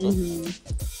 Mhm.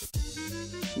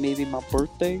 Maybe my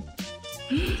birthday.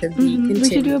 To be We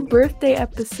should do a continued. birthday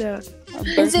episode.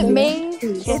 Is it May?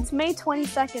 Yes. It's May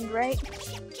 22nd, right?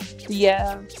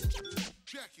 Yeah.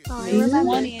 Oh, I May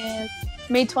remember. 20th.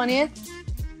 May 20th?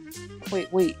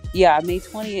 Wait. Yeah, May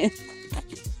 20th.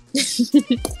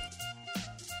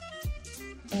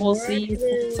 We'll see you.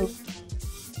 Alright then.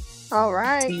 All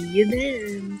right. See you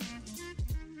then.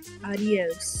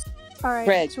 Adios. All right.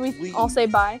 Greg, Should we leave. all say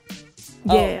bye?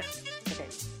 Oh. Yeah.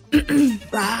 Okay.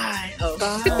 Bye. Oh.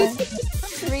 Bye.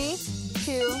 3,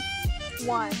 2,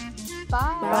 1.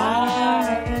 Bye.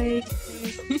 Bye.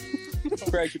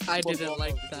 Greg, I didn't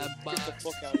like that. Get the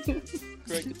fuck out of here.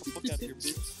 Greg, get the fuck out of here,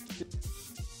 bitch.